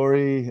your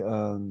story,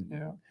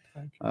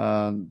 thank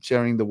you.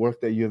 Sharing the work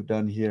that you have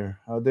done here.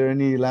 Are there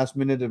any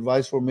last-minute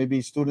advice for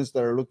maybe students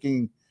that are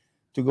looking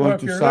to go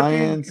into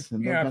science?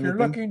 If you're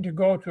looking to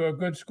go to a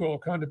good school,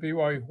 come to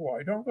BYU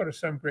Hawaii. Don't go to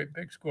some great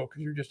big school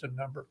because you're just a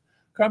number.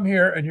 Come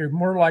here and you're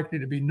more likely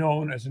to be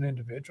known as an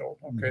individual.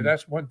 Okay,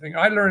 That's one thing.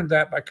 I learned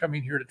that by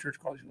coming here to Church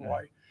College of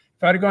Hawaii.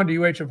 If I'd have gone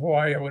to UH of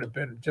Hawaii, I would have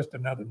been just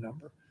another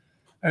number.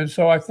 And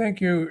so I think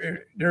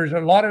there's a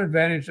lot of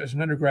advantage as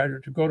an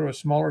undergraduate to go to a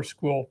smaller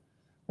school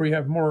where you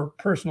have more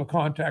personal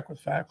contact with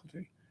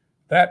faculty.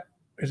 That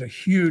is a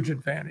huge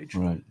advantage.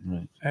 Right.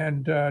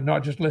 And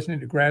not just listening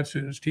to grad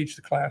students teach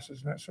the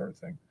classes and that sort of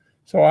thing.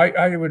 So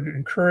I would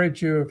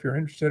encourage you, if you're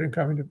interested in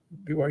coming to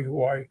BYU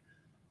Hawaii,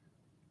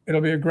 it'll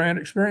be a grand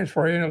experience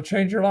for you, and it'll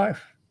change your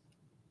life,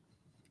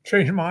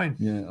 change your mind.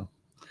 Yeah,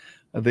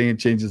 I think it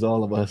changes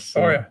all of us.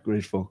 So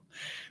grateful.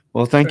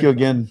 Well, thank you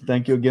again.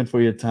 Thank you again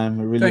for your time.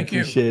 I really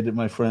appreciate it,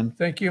 my friend.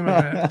 Thank you,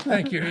 my man.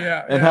 Thank you.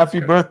 Yeah. And happy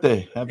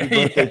birthday. Happy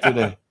birthday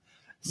today.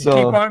 So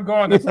keep on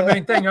going. That's the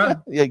main thing, huh?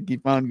 Yeah,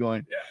 keep on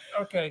going.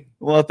 Yeah. Okay.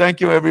 Well, thank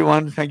you,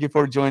 everyone. Thank you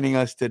for joining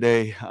us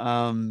today.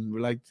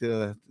 We'd like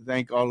to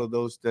thank all of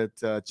those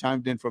that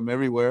chimed in from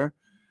everywhere.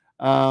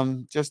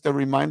 Just a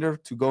reminder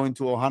to go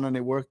into Ohana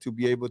Network to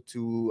be able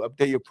to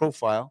update your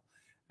profile,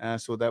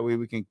 so that way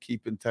we can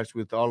keep in touch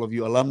with all of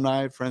you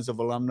alumni, friends of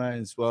alumni,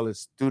 as well as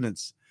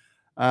students.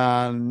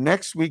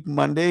 Next week,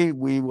 Monday,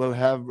 we will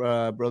have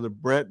Brother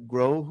Brett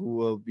Grow, who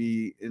will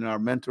be in our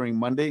Mentoring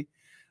Monday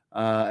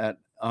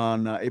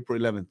on April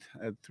 11th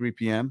at 3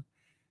 p.m.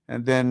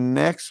 And then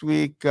next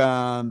week,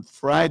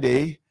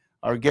 Friday,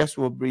 our guest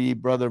will be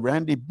Brother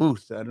Randy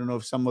Booth. I don't know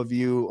if some of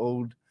you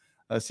old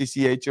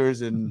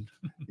CCHers, and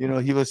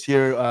he was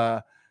here.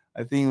 I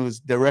think he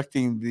was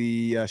directing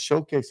the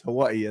Showcase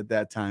Hawaii at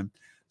that time.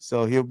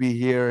 So he'll be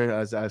here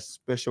as a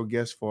special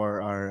guest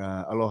for our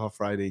Aloha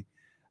Friday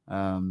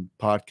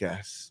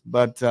podcast.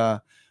 But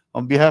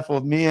on behalf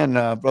of me and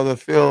Brother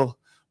Phil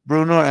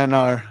Bruner and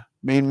our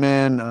main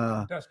man,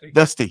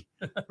 Dusty,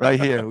 right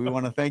here, we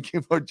want to thank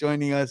you for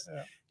joining us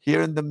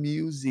here in the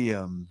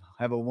museum.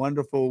 Have a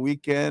wonderful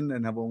weekend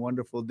and have a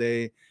wonderful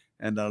day.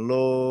 And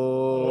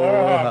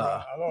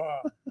aloha. Aloha.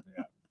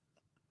 Yeah.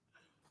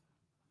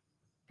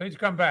 Please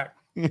come back.